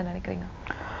வரணும்னா என்ன நினைக்கிறீங்க?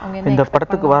 இந்த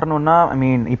படத்துக்கு வரணும்னா ஐ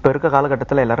மீன் இப்ப இருக்க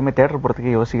காலகட்டத்தில் எல்லாருமே தியேட்டர்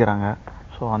போறதுக்கே யோசிக்கிறாங்க.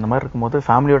 ஸோ அந்த மாதிரி இருக்கும்போது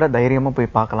ஃபேமிலியோட தைரியமா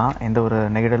போய் பார்க்கலாம். எந்த ஒரு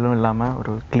நெகட்டிவும் இல்லாம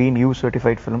ஒரு clean you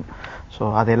certified film.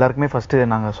 So அது எல்லாருக்குமே ஃபர்ஸ்ட்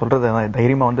நாங்க சொல்றது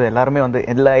தைரியமா வந்து எல்லாருமே வந்து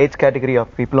எல்லா ஏஜ் கேட்டகரி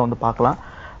ஆஃப் பீப்புளும் வந்து பார்க்கலாம்.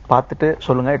 பார்த்துட்டு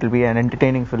சொல்லுங்க. It will be an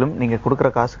entertaining film. நீங்க கொடுக்குற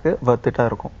காசுக்கு வர்த்திட்டா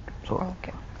இருக்கும். So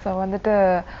okay. ஸோ வந்துட்டு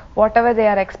what ever they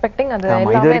are expecting அது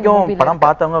எல்லாமே இது வரைக்கும் படம்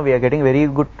பார்த்தவங்க we are getting very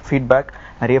good feedback.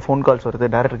 நிறைய ஃபோன் கால்ஸ் வருது,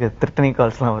 டைரக்டருக்கு திருத்தணி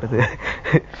கால்ஸ்லாம் வருது.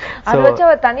 அது வச்சு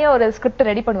அவர் தனியா ஒரு ஸ்கிரிப்ட்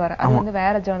ரெடி பண்ணுவார். அது வந்து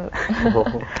வேற ஜர்னல்.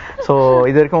 ஸோ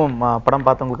இது வரைக்கும் படம்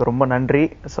பார்த்தவங்களுக்கு ரொம்ப நன்றி.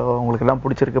 ஸோ உங்களுக்கு எல்லாம்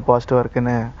பிடிச்சிருக்கு, பாசிட்டிவா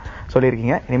இருக்குன்னு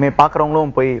சொல்லியிருக்கீங்க. இனிமேல்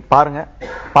பார்க்குறவங்களும் போய் பாருங்க,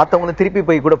 பார்த்தவங்களும் திருப்பி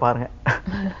போய் கூட பாருங்க.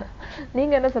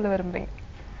 நீங்க என்ன சொல்ல விரும்புறீங்க?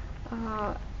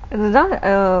 இதுதான்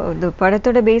இந்த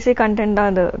படத்தோட பேசிக் கண்டென்ட் தான்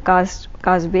அந்த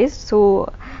cost base. So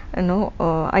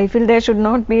I feel there should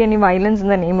not be any violence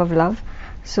in the name of love.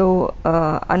 So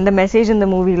அந்த மெசேஜ் இந்த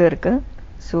மூவியில் இருக்கு.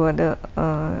 ஸோ அது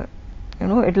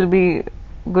it will be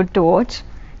good to watch.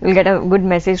 Will get a good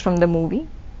message from the movie.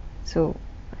 So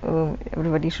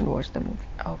everybody should watch the movie.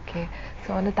 Okay. So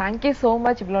வந்து thank you so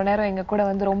much. இவ்வளோ நேரம் எங்கள் கூட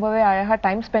வந்து ரொம்பவே அழகாக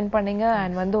டைம் ஸ்பெண்ட் பண்ணீங்க.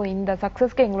 அண்ட் வந்து இந்த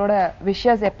சக்ஸஸ்க்கு எங்களோட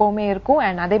விஷஸ் எப்போவுமே இருக்கும்.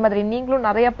 அண்ட் அதே மாதிரி நீங்களும்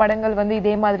நிறைய படங்கள் வந்து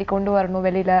இதே மாதிரி கொண்டு வரணும்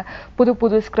வெளியில், புது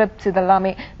புது ஸ்கிரிப்ட்ஸ்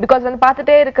இதெல்லாமே. பிகாஸ் வந்து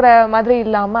பார்த்துட்டே இருக்கிற மாதிரி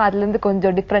இல்லாமல் அதுலேருந்து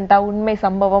கொஞ்சம் டிஃப்ரெண்ட்டாக உண்மை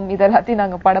சம்பவம் இதெல்லாத்தையும்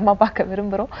நாங்கள் படமாக பார்க்க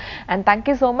விரும்புகிறோம். And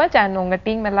thank you so much. And உங்கள்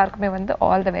டீம் எல்லாருக்குமே வந்து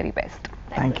all the very best.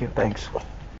 Thank you. Thanks.